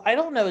know. I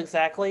don't know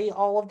exactly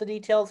all of the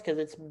details because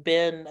it's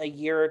been a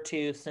year or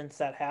two since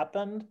that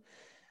happened.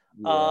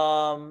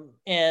 Yeah.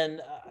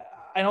 And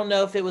I don't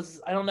know if it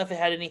was. I don't know if it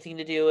had anything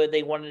to do with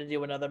they wanted to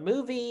do another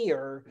movie,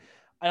 or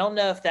I don't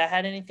know if that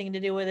had anything to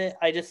do with it.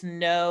 I just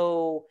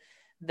know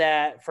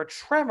that for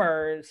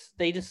Tremors,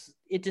 it just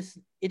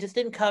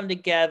didn't come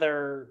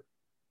together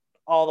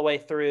all the way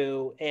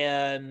through,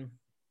 and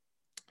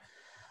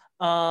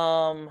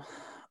I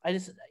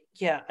just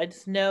I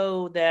just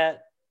know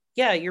that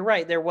you're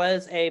right. There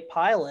was a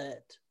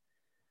pilot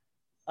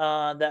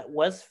that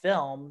was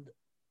filmed,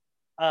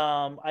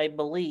 I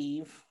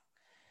believe,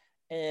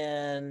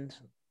 and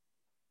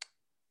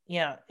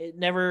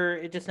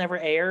it just never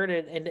aired,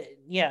 and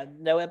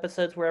no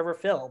episodes were ever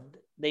filmed.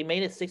 They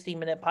made a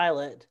 60-minute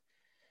pilot,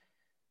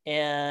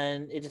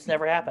 and it just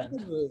never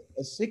happened.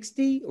 A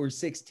 60 or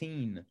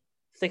 16?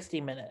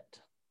 60-minute,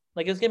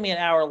 like it was gonna be an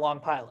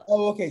hour-long pilot.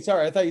 Oh, okay.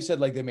 Sorry. I thought you said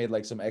like they made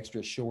like some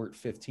extra short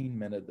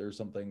 15-minute or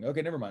something.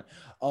 Okay, never mind.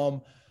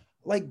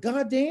 Like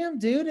goddamn,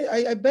 dude.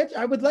 I bet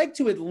I would like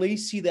to at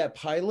least see that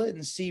pilot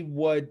and see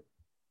what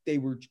they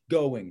were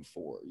going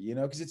for,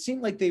 because it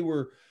seemed like they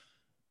were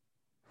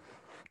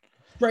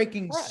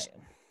striking Right.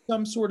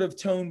 some sort of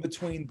tone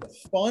between the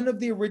fun of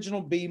the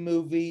original B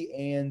movie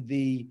and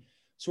the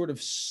sort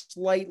of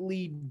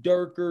slightly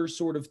darker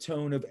sort of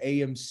tone of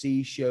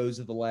AMC shows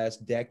of the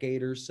last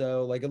decade or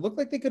so. Like it looked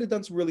like they could have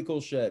done some really cool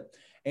shit.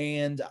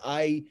 And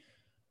I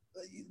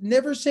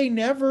never say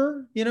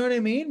never, you know what I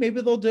mean?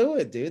 Maybe they'll do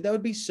it, dude. That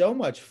would be so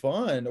much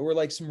fun. Or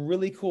like some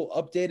really cool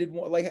updated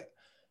one. Like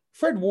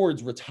Fred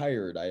Ward's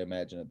retired, I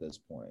imagine, at this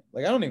point.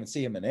 Like I don't even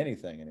see him in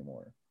anything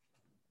anymore.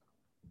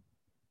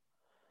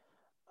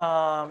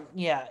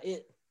 Yeah.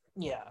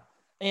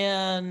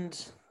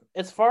 And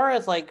as far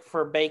as like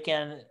for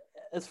Bacon,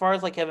 as far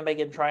as like Kevin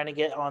Bacon trying to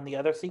get on the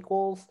other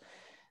sequels,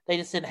 they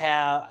just didn't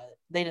have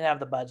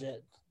the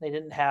budget. They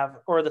didn't have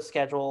or the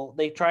schedule.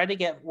 They tried to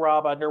get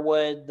Rob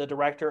Underwood, the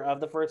director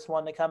of the first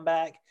one, to come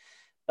back,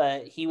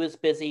 but he was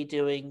busy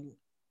doing,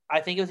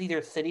 I think it was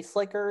either City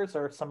Slickers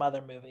or some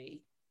other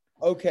movie.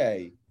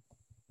 Okay.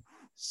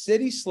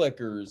 City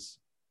Slickers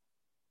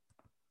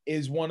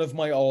is one of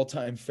my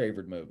all-time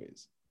favorite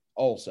movies.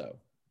 Also,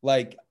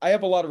 like I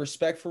have a lot of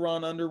respect for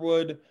Ron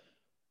Underwood,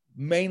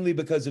 mainly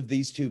because of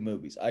these two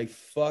movies. I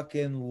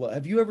fucking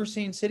have you ever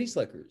seen City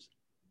Slickers?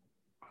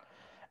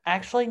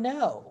 Actually,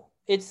 no.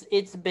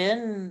 It's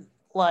been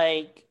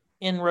like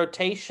in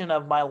rotation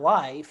of my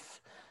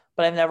life,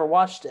 but I've never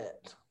watched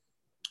it.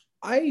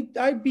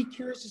 I'd be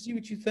curious to see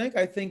what you think.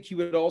 I think you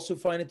would also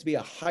find it to be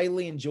a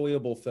highly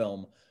enjoyable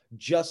film,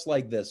 just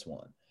like this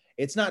one.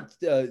 It's not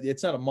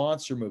a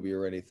monster movie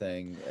or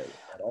anything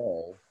at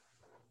all.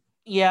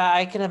 Yeah,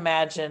 I can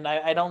imagine.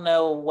 I don't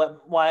know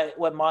what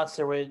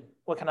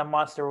kind of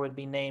monster would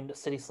be named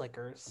City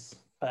Slickers,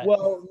 but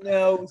Well,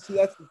 no, see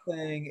that's the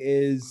thing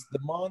is the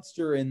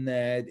monster in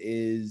that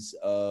is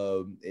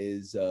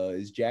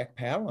Jack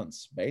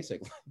Palance,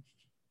 basically.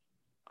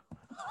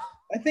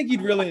 I think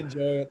you'd really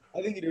enjoy it.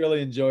 I think you'd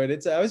really enjoy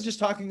it. I was just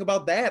talking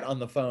about that on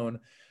the phone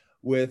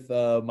with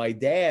my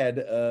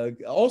dad.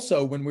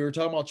 Also, when we were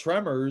talking about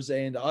Tremors,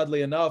 and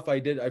oddly enough,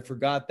 I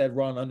forgot that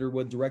Ron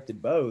Underwood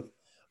directed both,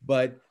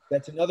 but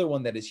that's another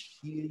one that is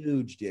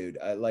huge, dude.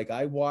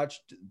 I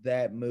watched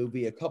that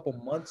movie a couple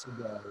months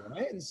ago, and I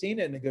hadn't seen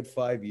it in a good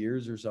 5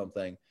 years or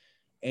something,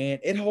 and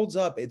it holds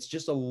up. It's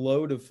just a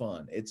load of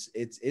fun.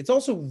 It's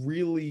also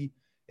really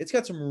it's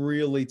got some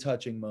really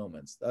touching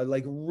moments,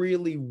 like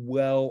really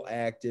well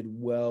acted,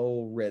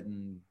 well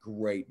written,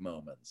 great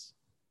moments.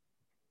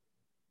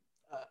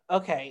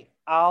 okay,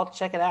 I'll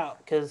check it out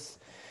because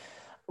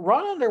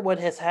Ron Underwood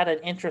has had an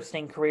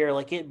interesting career.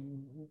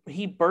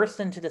 He burst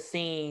into the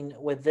scene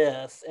with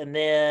this, and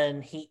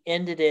then he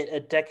ended it a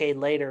decade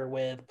later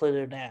with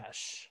Pluto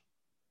Nash.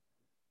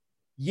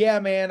 Yeah,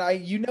 man,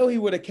 he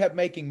would have kept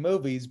making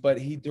movies, but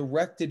he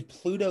directed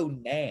Pluto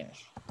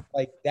Nash.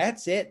 Like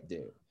that's it,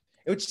 dude.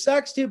 Which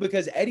sucks too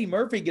because Eddie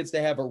Murphy gets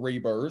to have a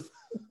rebirth.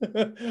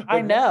 I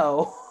But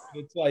know.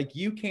 it's like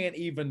you can't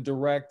even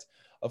direct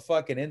a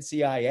fucking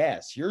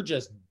NCIS. You're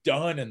just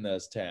done in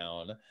this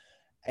town.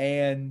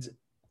 And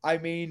I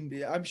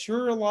mean, I'm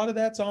sure a lot of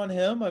that's on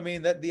him. I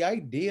mean, that the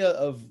idea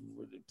of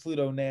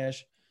Pluto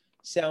Nash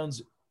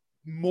sounds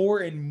more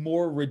and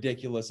more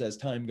ridiculous as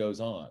time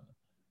goes on.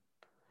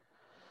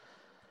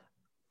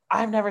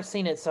 I've never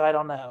seen it, so I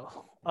don't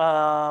know.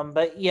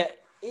 But yeah,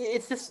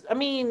 it's just. I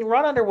mean,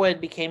 Ron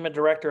Underwood became a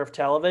director of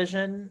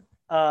television,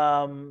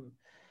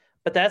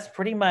 but that's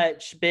pretty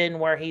much been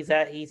where he's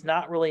at. He's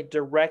not really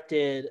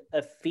directed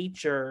a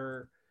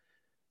feature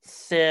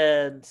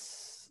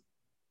since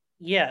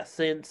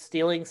since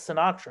Stealing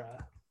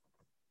Sinatra.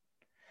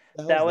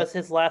 The hell's That that? was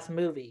his last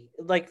movie,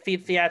 like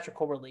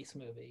theatrical release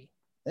movie.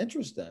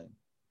 Interesting.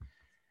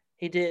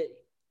 He did.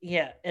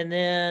 Yeah, and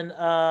then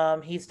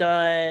he's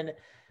done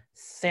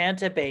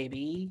Santa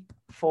Baby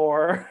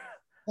for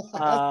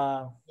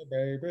uh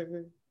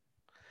Baby,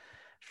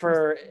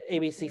 for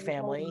ABC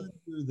Family.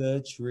 under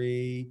the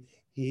tree.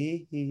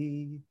 Hee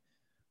hee.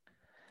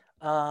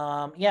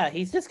 Yeah,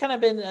 he's just kind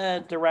of been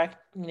a direct,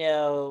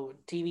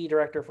 TV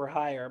director for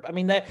hire. I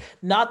mean, that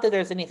not that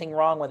there's anything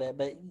wrong with it,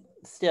 but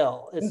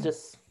still, it's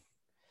just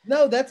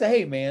No, that's a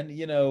hey man,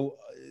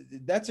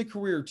 that's a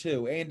career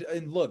too.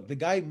 And look, the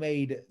guy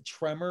made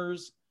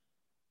Tremors,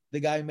 the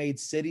guy made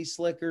City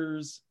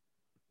Slickers.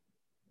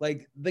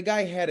 Like the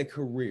guy had a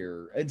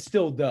career and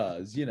still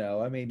does,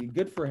 I mean,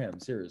 good for him,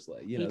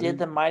 seriously. he did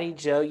the Mighty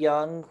Joe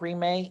Young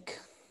remake.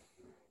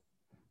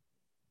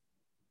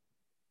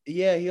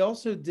 Yeah, he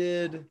also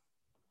did.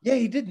 Yeah,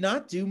 he did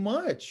not do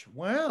much.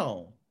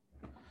 Wow.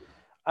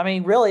 I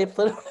mean, really,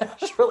 Pluto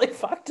Nash really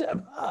fucked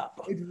him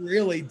up. It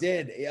really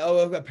did.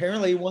 Oh,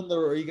 apparently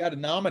he got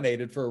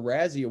nominated for a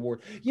Razzie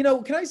Award.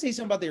 Can I say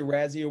something about the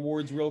Razzie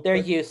Awards real They're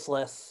quick?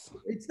 useless.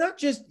 It's not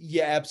just,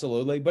 yeah,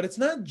 absolutely, but it's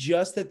not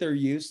just that they're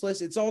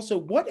useless. It's also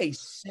what a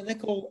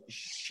cynical,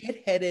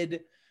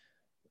 shit-headed,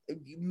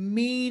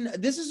 mean.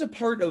 This is a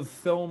part of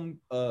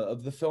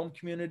the film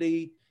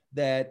community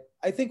that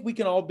I think we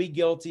can all be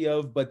guilty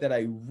of, but that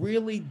I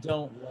really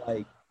don't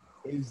like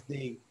is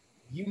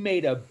you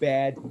made a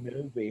bad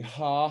movie,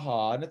 ha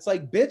ha. And it's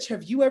like, bitch,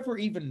 have you ever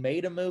even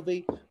made a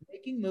movie?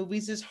 Making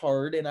movies is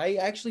hard, and I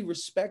actually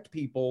respect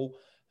people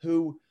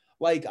who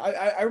like.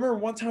 I remember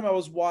one time I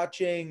was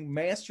watching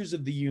Masters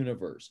of the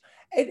Universe,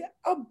 and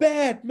a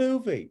bad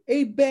movie.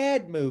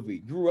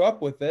 Grew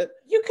up with it.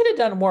 You could have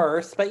done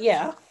worse, but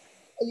yeah.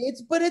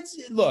 It's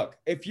look,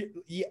 if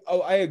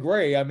I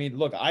agree. I mean,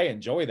 look, I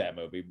enjoy that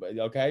movie, but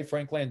okay,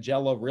 Frank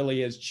Langella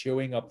really is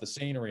chewing up the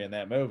scenery in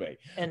that movie.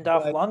 And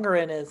Dolph But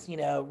Lundgren is,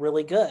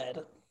 really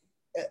good.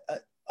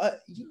 uh,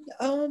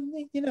 uh,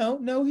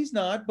 no, he's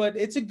not, but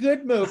it's a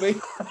good movie.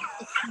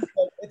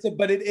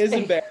 But it is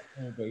a bad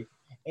movie.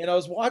 And I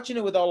was watching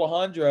it with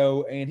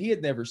Alejandro, and he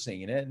had never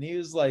seen it, and he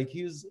was like,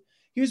 he was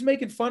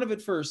making fun of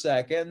it for a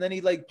second, and then he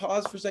like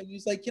paused for a second.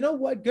 He's like, you know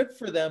what? Good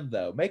for them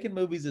though. Making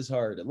movies is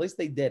hard. At least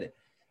they did it.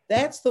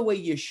 That's the way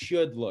you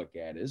should look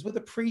at it, is with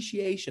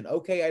appreciation.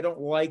 Okay, I don't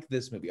like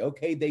this movie.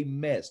 Okay, they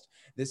missed.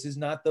 This is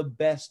not the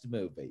best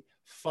movie.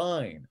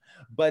 Fine.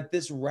 But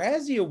this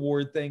Razzie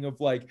Award thing of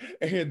like,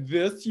 and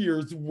this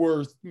year's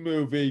worst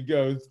movie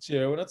goes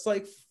to, and it's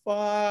like,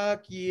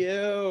 fuck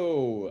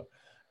you.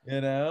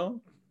 You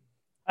know?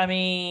 I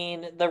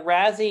mean, the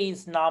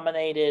Razzies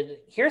nominated.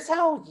 Here's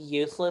how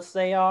useless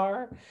they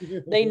are.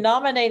 They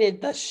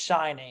nominated The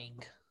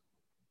Shining.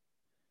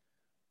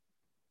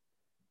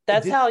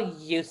 That's how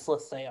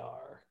useless they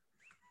are.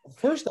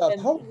 First off,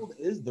 how old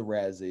is the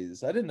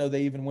Razzies? I didn't know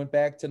they even went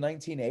back to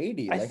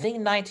 1980. I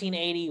think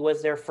 1980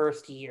 was their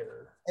first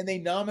year. And they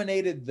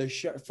nominated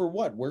for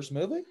what? Worst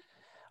movie?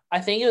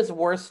 I think it was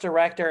worst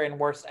director and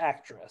worst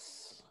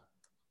actress.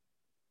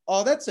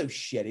 Oh, that's so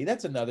shitty.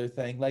 That's another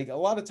thing. Like a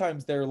lot of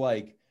times they're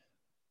like,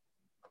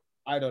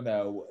 I don't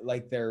know,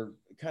 like their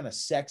kind of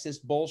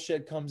sexist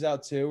bullshit comes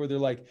out too, where they're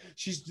like,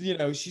 she's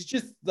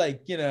just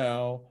like,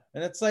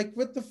 and it's like,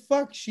 what the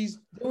fuck? She's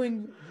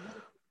doing.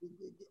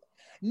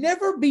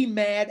 Never be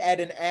mad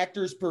at an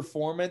actor's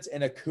performance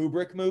in a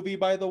Kubrick movie,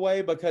 by the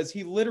way, because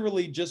he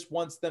literally just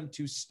wants them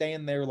to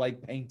stand there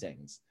like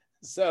paintings.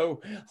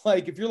 So,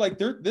 like, if you're like,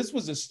 this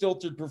was a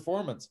stilted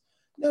performance.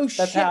 No shit.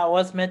 That's how it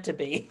was meant to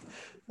be.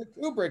 The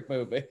Kubrick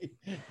movie.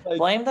 Like,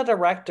 blame the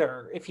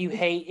director if you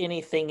hate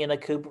anything in a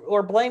Kubrick,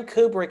 or blame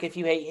Kubrick if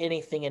you hate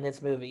anything in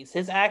his movies.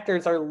 His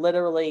actors are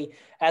literally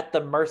at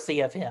the mercy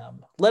of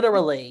him.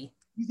 Literally.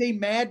 He's a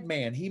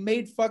madman. He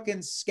made fucking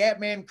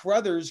Scatman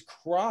Crothers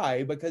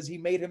cry because he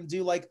made him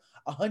do like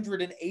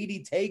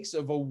 180 takes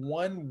of a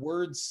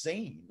one-word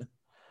scene.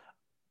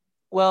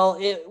 Well,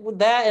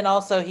 that, and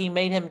also he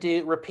made him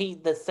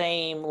repeat the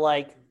same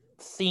like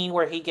scene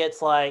where he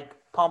gets like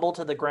pummeled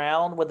to the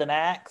ground with an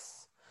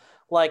axe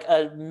like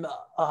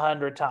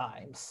 100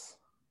 times.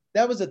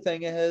 That was a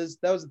thing of his.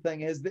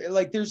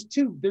 Like there's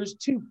two.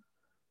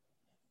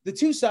 The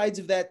two sides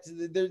of that,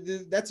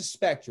 that's a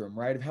spectrum,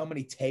 right? Of how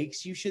many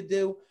takes you should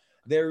do.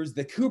 There's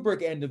the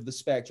Kubrick end of the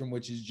spectrum,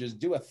 which is just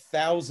do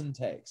 1,000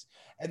 takes.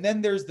 And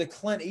then there's the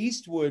Clint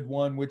Eastwood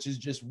one, which is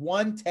just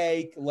one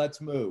take,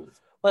 let's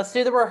move. Let's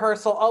do the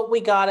rehearsal. Oh,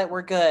 we got it.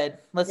 We're good.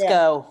 Let's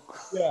go.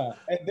 Yeah.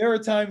 And there are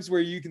times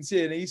where you can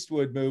see an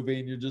Eastwood movie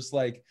and you're just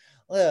like,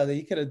 well,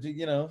 you could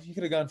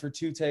have gone for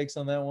 2 takes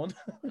on that one.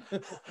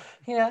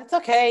 It's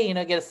okay,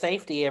 get a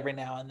safety every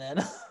now and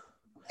then.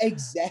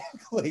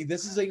 Exactly.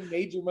 This is a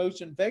major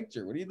motion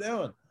picture. What are you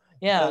doing?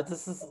 Yeah,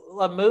 this is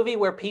a movie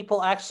where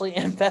people actually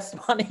invest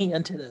money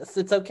into this.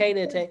 It's okay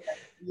to take.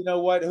 You know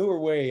what? Who are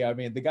we? I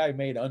mean, the guy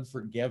made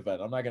Unforgiven.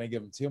 I'm not going to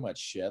give him too much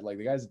shit. Like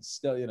the guy's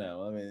still, he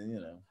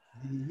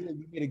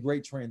made a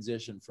great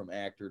transition from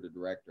actor to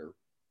director.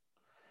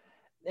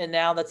 And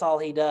now that's all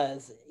he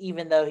does,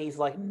 even though he's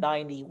like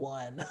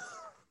 91.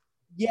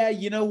 Yeah,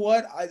 you know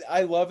what?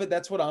 I love it.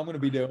 That's what I'm going to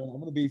be doing. I'm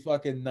going to be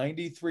fucking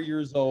 93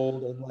 years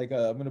old and like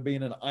I'm going to be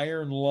in an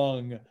iron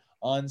lung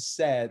on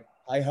set.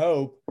 I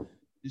hope.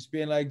 Just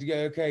being like,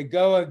 okay,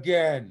 go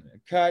again,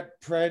 cut,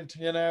 print,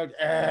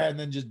 and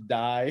then just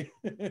die.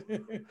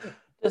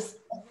 Just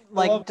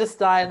just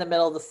die in the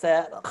middle of the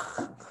set.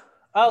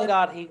 Oh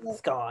God,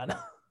 he's gone.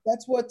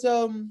 That's what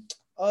oh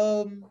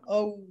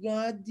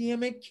God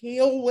damn it,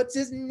 Kale, what's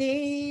his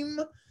name?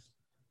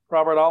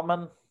 Robert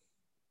Altman.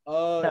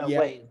 No, Yeah.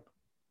 wait.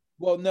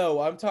 Well, no,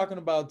 I'm talking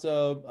about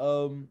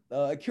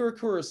Akira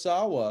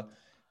Kurosawa.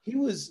 He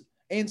was,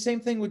 and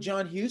same thing with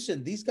John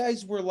Huston. These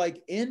guys were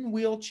like in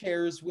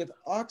wheelchairs with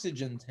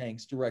oxygen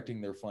tanks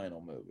directing their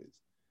final movies.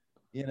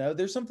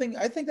 There's something,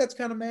 I think that's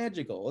kind of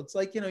magical. It's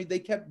like, they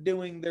kept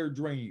doing their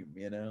dream.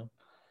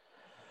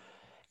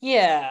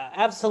 Yeah,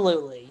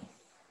 absolutely.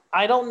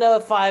 I don't know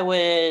if I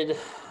would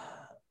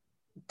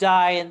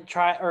die and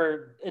try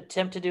or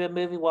attempt to do a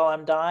movie while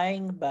I'm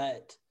dying,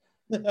 but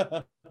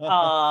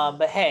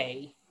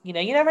hey, you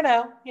never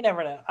know. You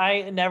never know.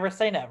 I never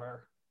say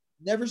never.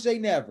 Never say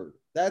never.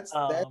 That's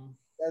I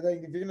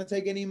think if you're gonna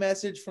take any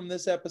message from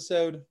this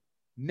episode,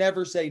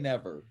 never say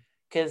never.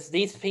 Because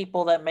these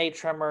people that made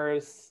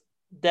Tremors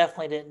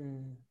definitely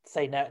didn't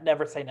say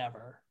never say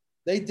never.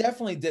 They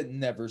definitely didn't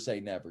never say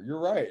never. You're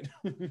right.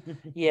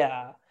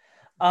 Yeah.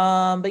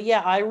 But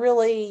yeah,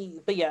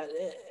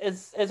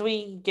 as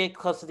we get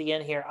close to the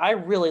end here, I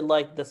really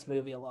like this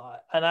movie a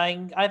lot. And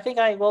I think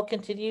I will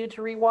continue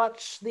to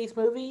rewatch these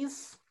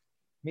movies.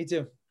 Me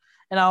too.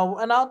 And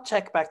I'll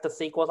check back the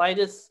sequels.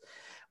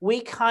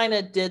 We kind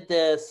of did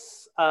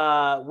this,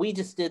 we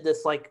just did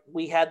this, like,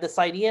 we had this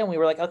idea and we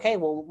were like, okay,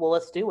 well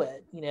let's do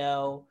it.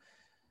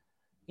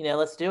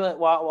 Let's do it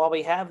while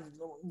we have,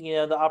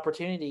 the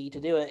opportunity to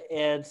do it.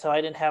 And so I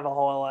didn't have a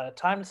whole lot of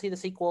time to see the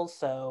sequels.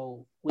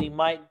 So we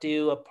might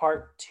do a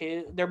part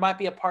 2. There might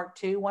be a part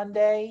 2 one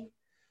day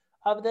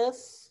of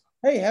this.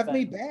 Hey, have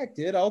me back,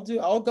 dude.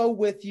 I'll go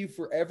with you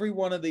for every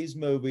one of these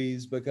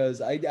movies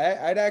because I'd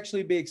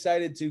actually be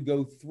excited to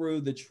go through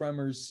the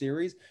Tremors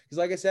series. Because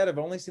like I said, I've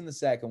only seen the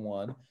second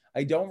one.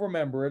 I don't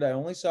remember it. I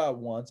only saw it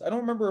once. I don't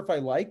remember if I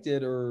liked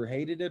it or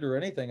hated it or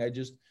anything. I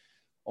just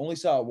only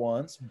saw it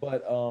once.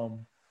 But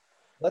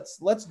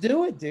let's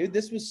do it, dude.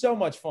 This was so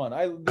much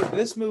fun.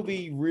 This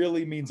movie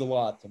really means a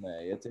lot to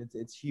me.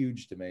 It's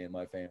huge to me and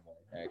my family,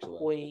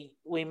 actually.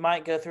 We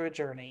might go through a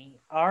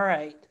journey. All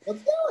right.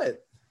 Let's do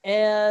it.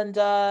 And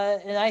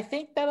I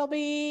think that'll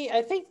be.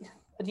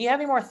 Do you have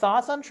any more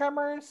thoughts on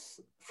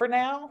Tremors for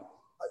now?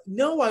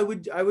 No, I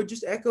would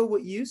just echo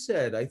what you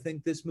said. I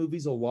think this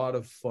movie's a lot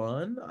of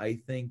fun. I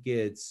think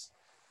it's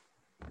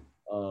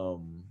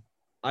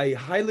I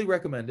highly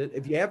recommend it.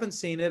 If you haven't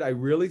seen it, I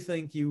really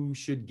think you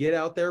should get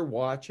out there,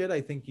 watch it.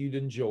 I think you'd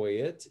enjoy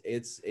it.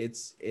 It's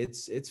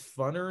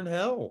funner than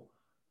hell.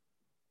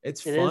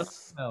 It's fun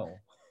as hell.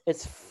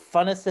 It's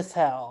funnest as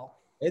hell.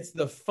 It's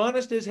the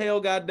funnest as hell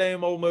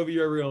goddamn old movie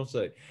you're ever gonna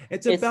see.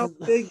 It's about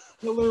big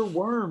killer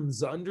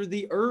worms under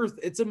the earth.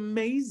 It's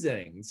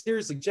amazing.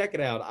 Seriously, check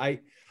it out. I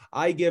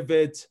give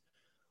it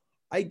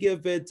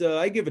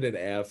an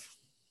F.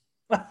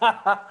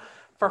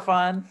 For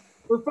fun.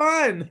 For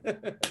fun.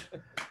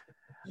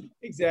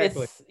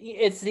 Exactly.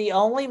 It's the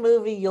only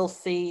movie you'll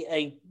see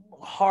a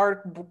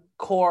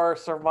hardcore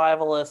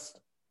survivalist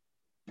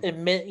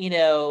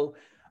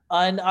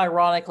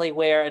unironically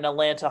wear an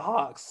Atlanta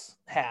Hawks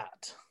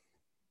hat.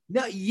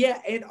 No, yeah,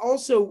 and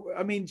also,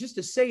 I mean, just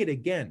to say it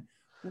again,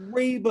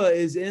 Reba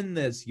is in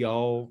this,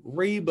 y'all.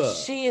 Reba.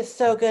 She is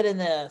so good in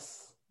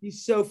this.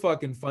 She's so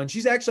fucking fun.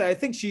 I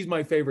think she's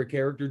my favorite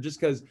character just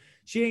because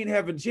she ain't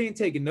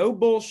taking no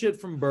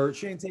bullshit from Bert.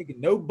 She ain't taking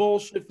no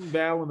bullshit from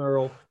Val and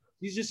Earl.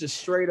 She's just a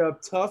straight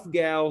up tough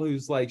gal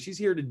who's like, she's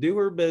here to do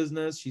her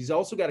business. She's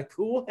also got a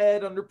cool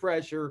head under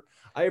pressure.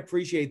 I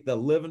appreciate the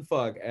living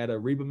fuck out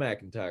of Reba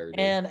McEntire. Dude.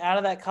 And out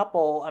of that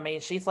couple, I mean,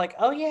 she's like,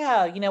 oh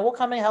yeah, we'll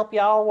come and help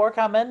y'all. We're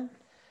coming.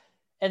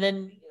 And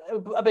then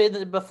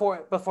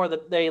before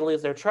they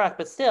lose their truck,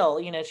 but still,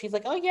 she's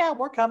like, oh yeah,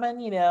 we're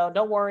coming.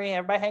 Don't worry,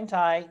 everybody hang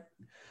tight.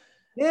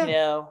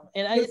 Yeah.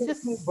 And it's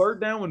just cool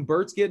Bert down when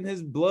Bert's getting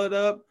his blood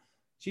up.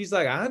 She's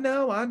like, I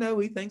know.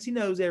 He thinks he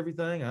knows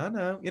everything. I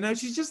know.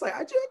 She's just like,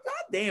 God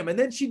damn. And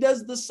then she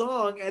does the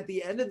song at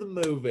the end of the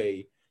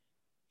movie.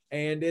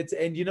 And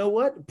you know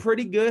what?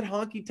 Pretty good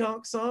honky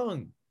tonk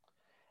song.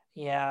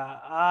 Yeah,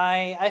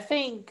 I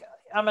think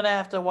I'm gonna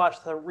have to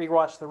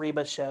rewatch the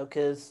Reba show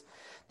because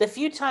the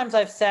few times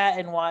I've sat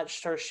and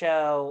watched her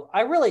show,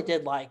 I really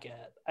did like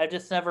it. I've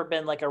just never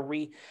been like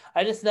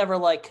I just never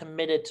like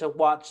committed to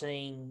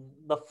watching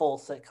the full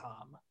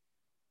sitcom.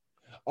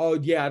 Oh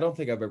yeah, I don't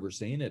think I've ever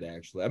seen it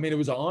actually. I mean, it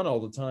was on all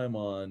the time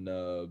on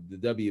the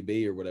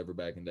WB or whatever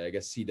back in the day. I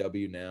guess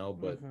CW now,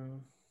 but.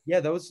 Yeah,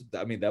 that was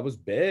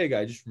big.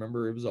 I just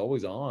remember it was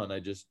always on. I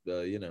just,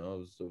 I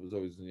was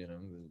always,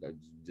 I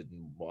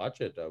didn't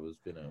watch it. I was,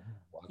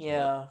 watching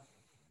Yeah.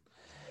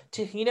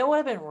 You know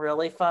what would have been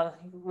really fun,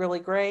 really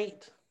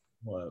great?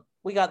 What?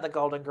 We got the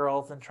Golden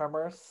Girls and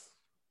Tremors.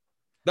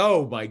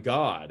 Oh my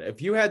God.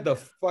 If you had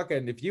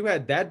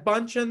that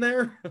bunch in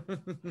there.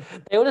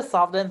 They would have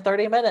solved it in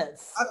 30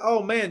 minutes.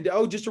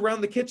 Just around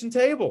the kitchen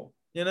table,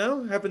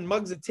 having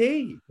mugs of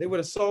tea. They would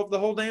have solved the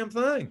whole damn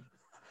thing.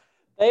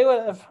 They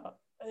would have.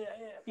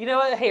 You know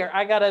what? Here,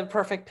 I got a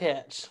perfect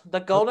pitch: the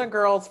Golden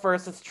Girls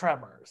versus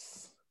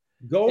Tremors.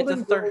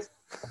 Golden Girls.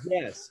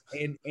 Yes,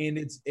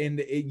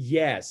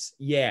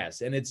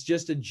 yes, and it's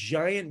just a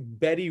giant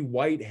Betty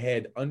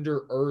Whitehead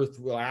under earth,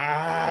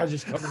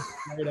 just coming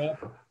straight up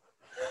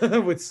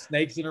with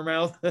snakes in her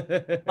mouth.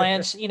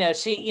 And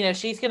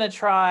she's gonna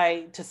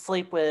try to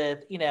sleep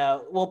with,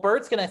 well,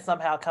 Bert's gonna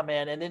somehow come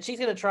in, and then she's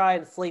gonna try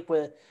to sleep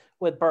with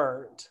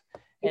Bert.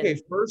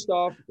 Okay, first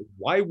off,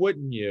 why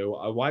wouldn't you?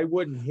 Why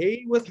wouldn't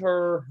he with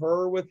her,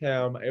 her with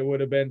him? It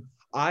would have been,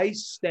 I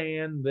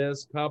stand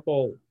this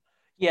couple.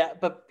 Yeah,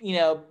 but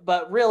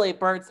really,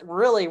 Bert's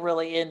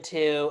really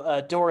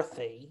into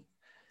Dorothy.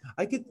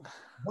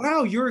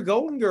 Wow, you're a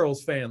Golden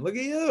Girls fan. Look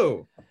at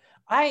you.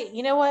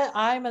 You know what?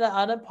 I'm an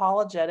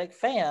unapologetic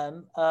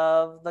fan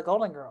of the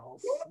Golden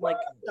Girls. Like,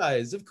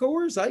 guys, of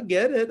course, I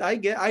get it.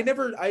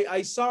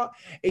 I saw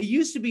it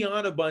used to be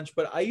on a bunch,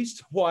 but I used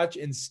to watch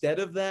instead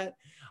of that.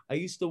 I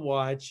used to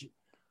watch,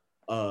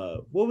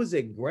 what was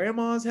it?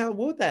 Grandma's House.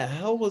 What the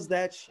hell was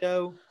that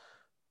show?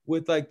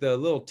 With like the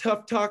little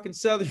tough talking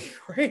Southern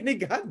granny.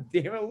 God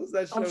damn it, what was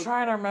that show? I'm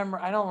trying to remember.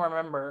 I don't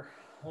remember.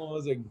 Oh,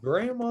 was it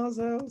Grandma's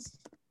House?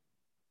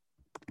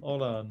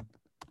 Hold on.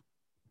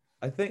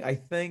 I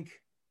think.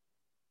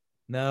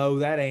 No,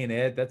 that ain't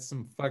it. That's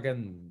some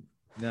fucking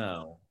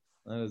no.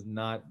 That is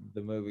not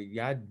the movie.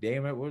 God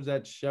damn it, what was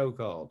that show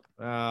called?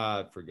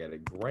 Forget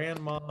it.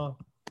 Grandma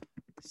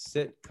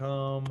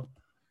sitcom.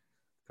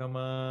 Come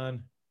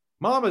on.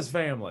 Mama's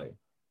Family.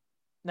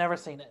 Never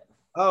seen it.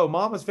 Oh,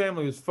 Mama's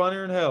Family was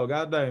funnier than hell.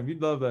 God damn,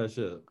 you'd love that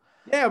shit.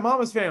 Yeah,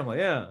 Mama's Family.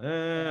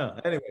 Yeah.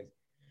 Anyways,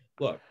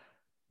 look,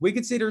 we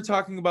could sit here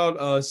talking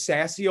about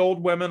sassy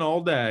old women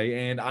all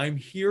day, and I'm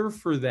here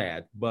for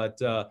that.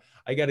 But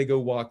I got to go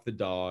walk the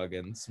dog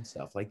and some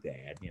stuff like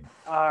that.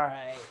 All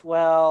right.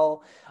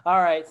 Well,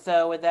 all right.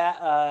 So with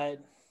that,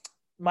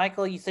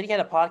 Michael, you said you had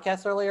a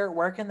podcast earlier.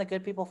 Where can the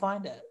good people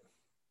find it?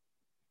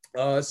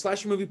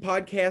 Slasher Movie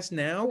Podcast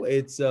now.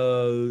 It's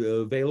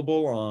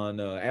available on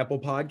Apple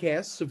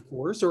Podcasts, of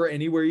course, or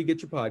anywhere you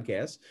get your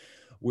podcasts.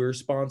 We're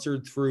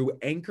sponsored through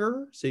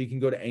Anchor, so you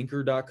can go to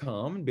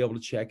anchor.com and be able to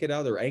check it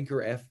out, or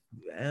anchorfm.com,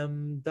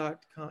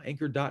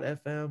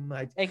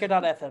 anchor.fm.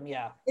 Anchor.fm,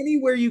 yeah.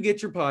 Anywhere you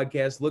get your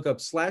podcast, look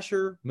up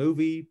Slasher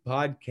Movie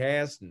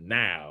Podcast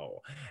now,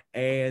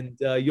 and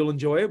you'll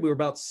enjoy it. We're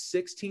about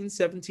 16,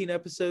 17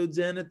 episodes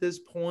in at this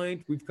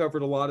point. We've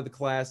covered a lot of the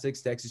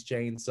classics, Texas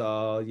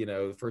Chainsaw,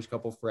 the first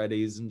couple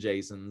Freddy's and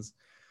Jason's.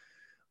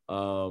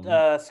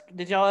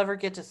 Did y'all ever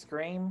get to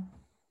Scream?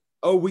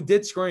 Oh, we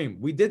did Scream,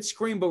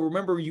 but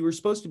remember, you were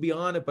supposed to be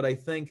on it, but I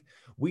think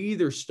we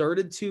either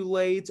started too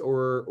late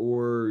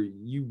or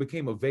you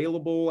became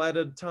available at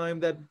a time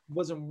that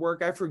wasn't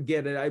work. I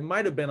forget it. I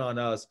might have been on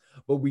us,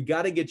 but we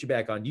got to get you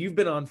back on. You've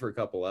been on for a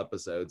couple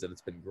episodes and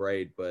it's been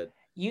great, but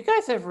you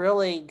guys have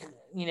really,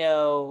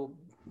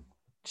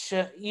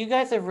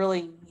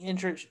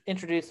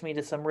 introduced me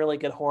to some really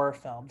good horror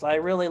films. I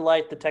really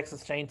like the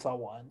Texas Chainsaw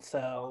one.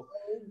 So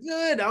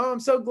good. Oh, I'm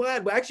so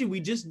glad. Well, actually, we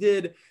just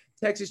did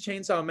Texas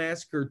Chainsaw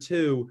Massacre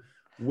 2,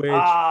 which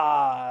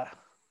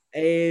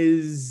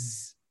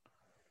is...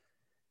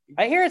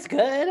 I hear it's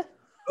good.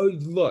 Oh,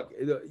 look,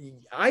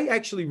 I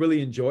actually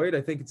really enjoyed it.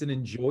 I think it's an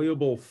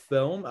enjoyable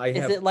film.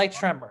 Is it like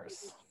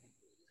Tremors?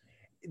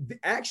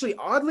 Actually,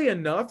 oddly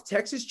enough,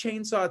 Texas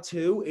Chainsaw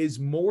 2 is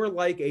more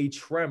like a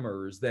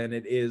Tremors than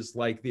it is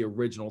like the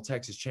original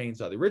Texas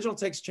Chainsaw. The original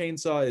Texas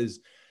Chainsaw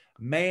is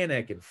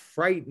manic and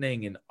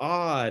frightening and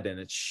odd, and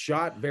it's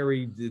shot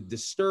very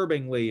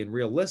disturbingly and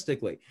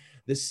realistically.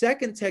 The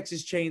second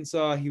Texas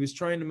Chainsaw, he was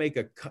trying to make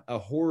a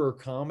horror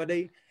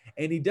comedy,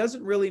 and he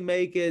doesn't really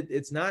make it.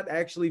 It's not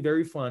actually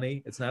very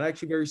funny. It's not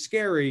actually very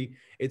scary.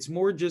 It's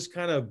more just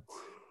kind of,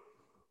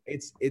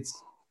 it's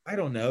I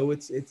don't know.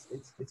 It's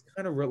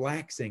kind of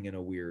relaxing in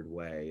a weird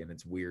way, and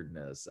its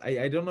weirdness.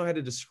 I don't know how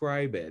to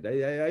describe it.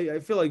 I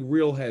feel like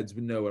real heads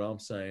would know what I'm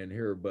saying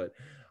here, but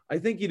I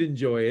think you'd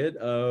enjoy it.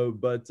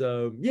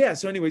 Yeah.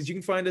 So anyways, you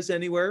can find us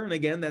anywhere. And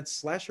again, that's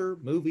Slasher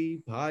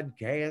Movie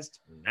Podcast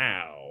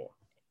now.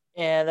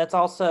 And that's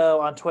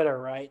also on Twitter,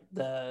 right?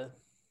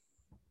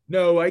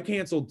 No, I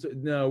canceled.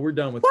 No, we're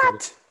done with what?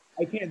 Twitter.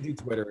 I can't do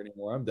Twitter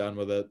anymore. I'm done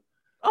with it.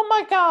 Oh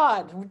my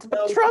God.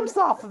 Trump's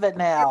off of it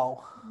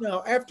now.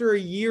 No, after a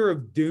year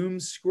of doom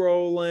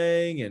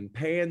scrolling and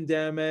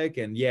pandemic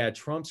and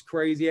Trump's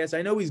crazy ass.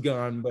 I know he's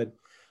gone, but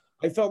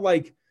I felt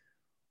like,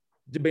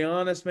 to be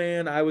honest,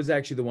 man, I was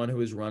actually the one who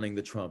was running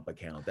the Trump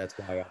account. That's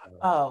why.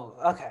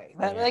 Okay.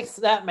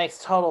 That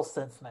makes total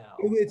sense now.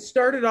 It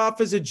started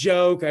off as a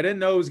joke. I didn't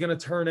know it was going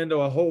to turn into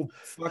a whole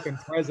fucking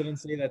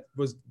presidency that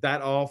was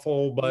that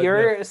awful. But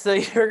so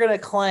you're going to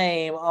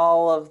claim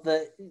all of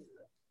the.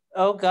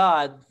 Oh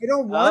God! I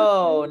don't want.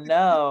 Oh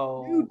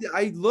no! Dude,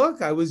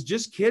 I was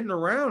just kidding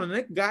around, and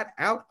it got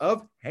out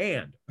of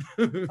hand.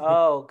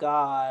 Oh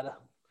God!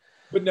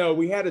 But no,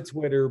 we had a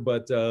Twitter,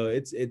 but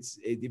it's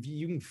if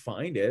you can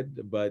find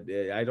it, but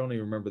I don't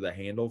even remember the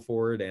handle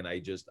for it, and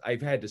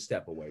I've had to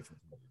step away from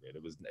it.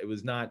 It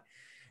was not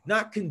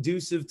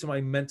conducive to my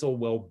mental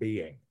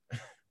well-being.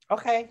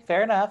 Okay,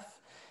 fair enough.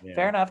 Yeah.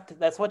 Fair enough.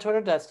 That's what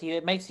Twitter does to you.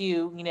 It makes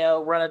you,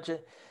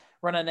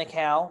 run an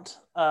account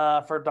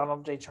for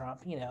Donald J.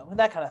 Trump,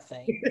 that kind of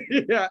thing.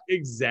 Yeah,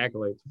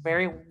 exactly.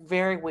 Very,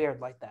 very weird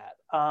like that.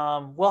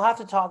 We'll have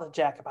to talk to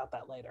Jack about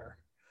that later.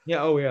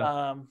 Yeah. Oh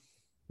yeah.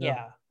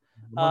 Yeah.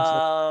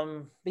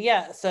 Amongst But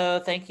yeah,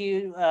 so thank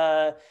you.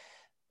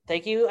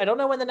 Thank you. I don't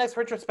know when the next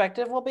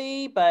retrospective will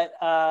be, but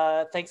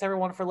thanks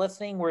everyone for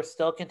listening. We're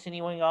still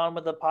continuing on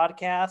with the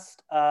podcast.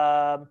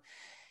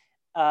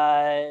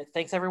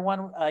 Thanks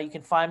everyone. You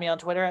can find me on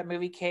Twitter at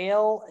Movie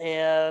Kale,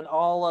 and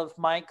all of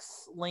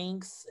Mike's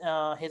links,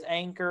 his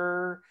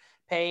Anchor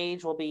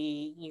page will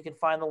be. You can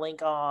find the link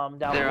down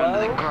They're below. under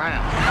the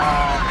ground.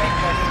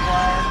 Thanks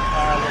everyone.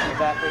 We'll be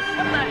back with you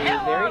What the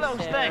hell very are those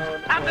soon things?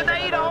 After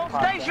they eat a whole with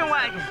another station podcast.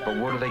 wagon. But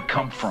where do they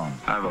come from?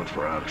 I vote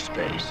for outer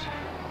space.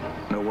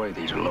 No way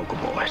these are local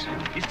boys.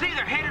 You see,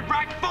 they're headed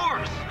right for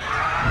us.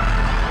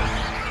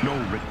 No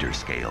Richter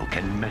scale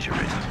can measure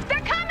it. They're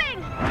coming!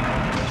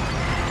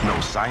 No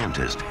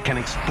scientist can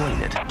explain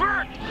it.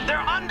 Bert, they're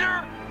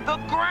under the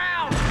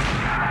ground.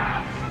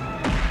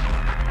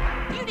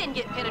 You didn't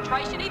get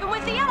penetration even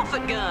with the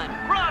elephant gun.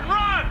 Run,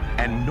 run!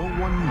 And no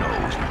one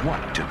knows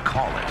what to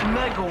call it.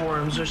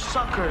 Megaworms or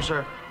suckers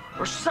or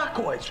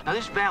suckoids. Now,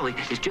 this valley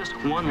is just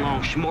one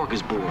long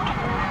smorgasbord.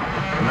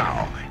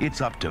 Now, it's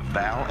up to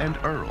Val and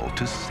Earl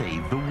to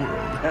save the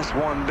world. That's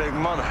one big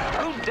mother.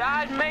 Who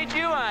died and made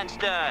you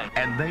Einstein?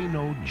 And they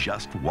know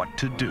just what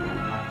to do.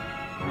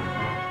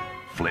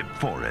 Flip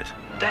for it.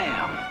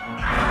 Damn.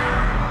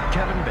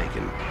 Kevin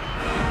Bacon,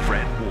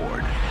 Fred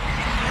Ward,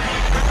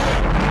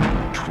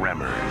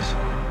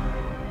 Tremors.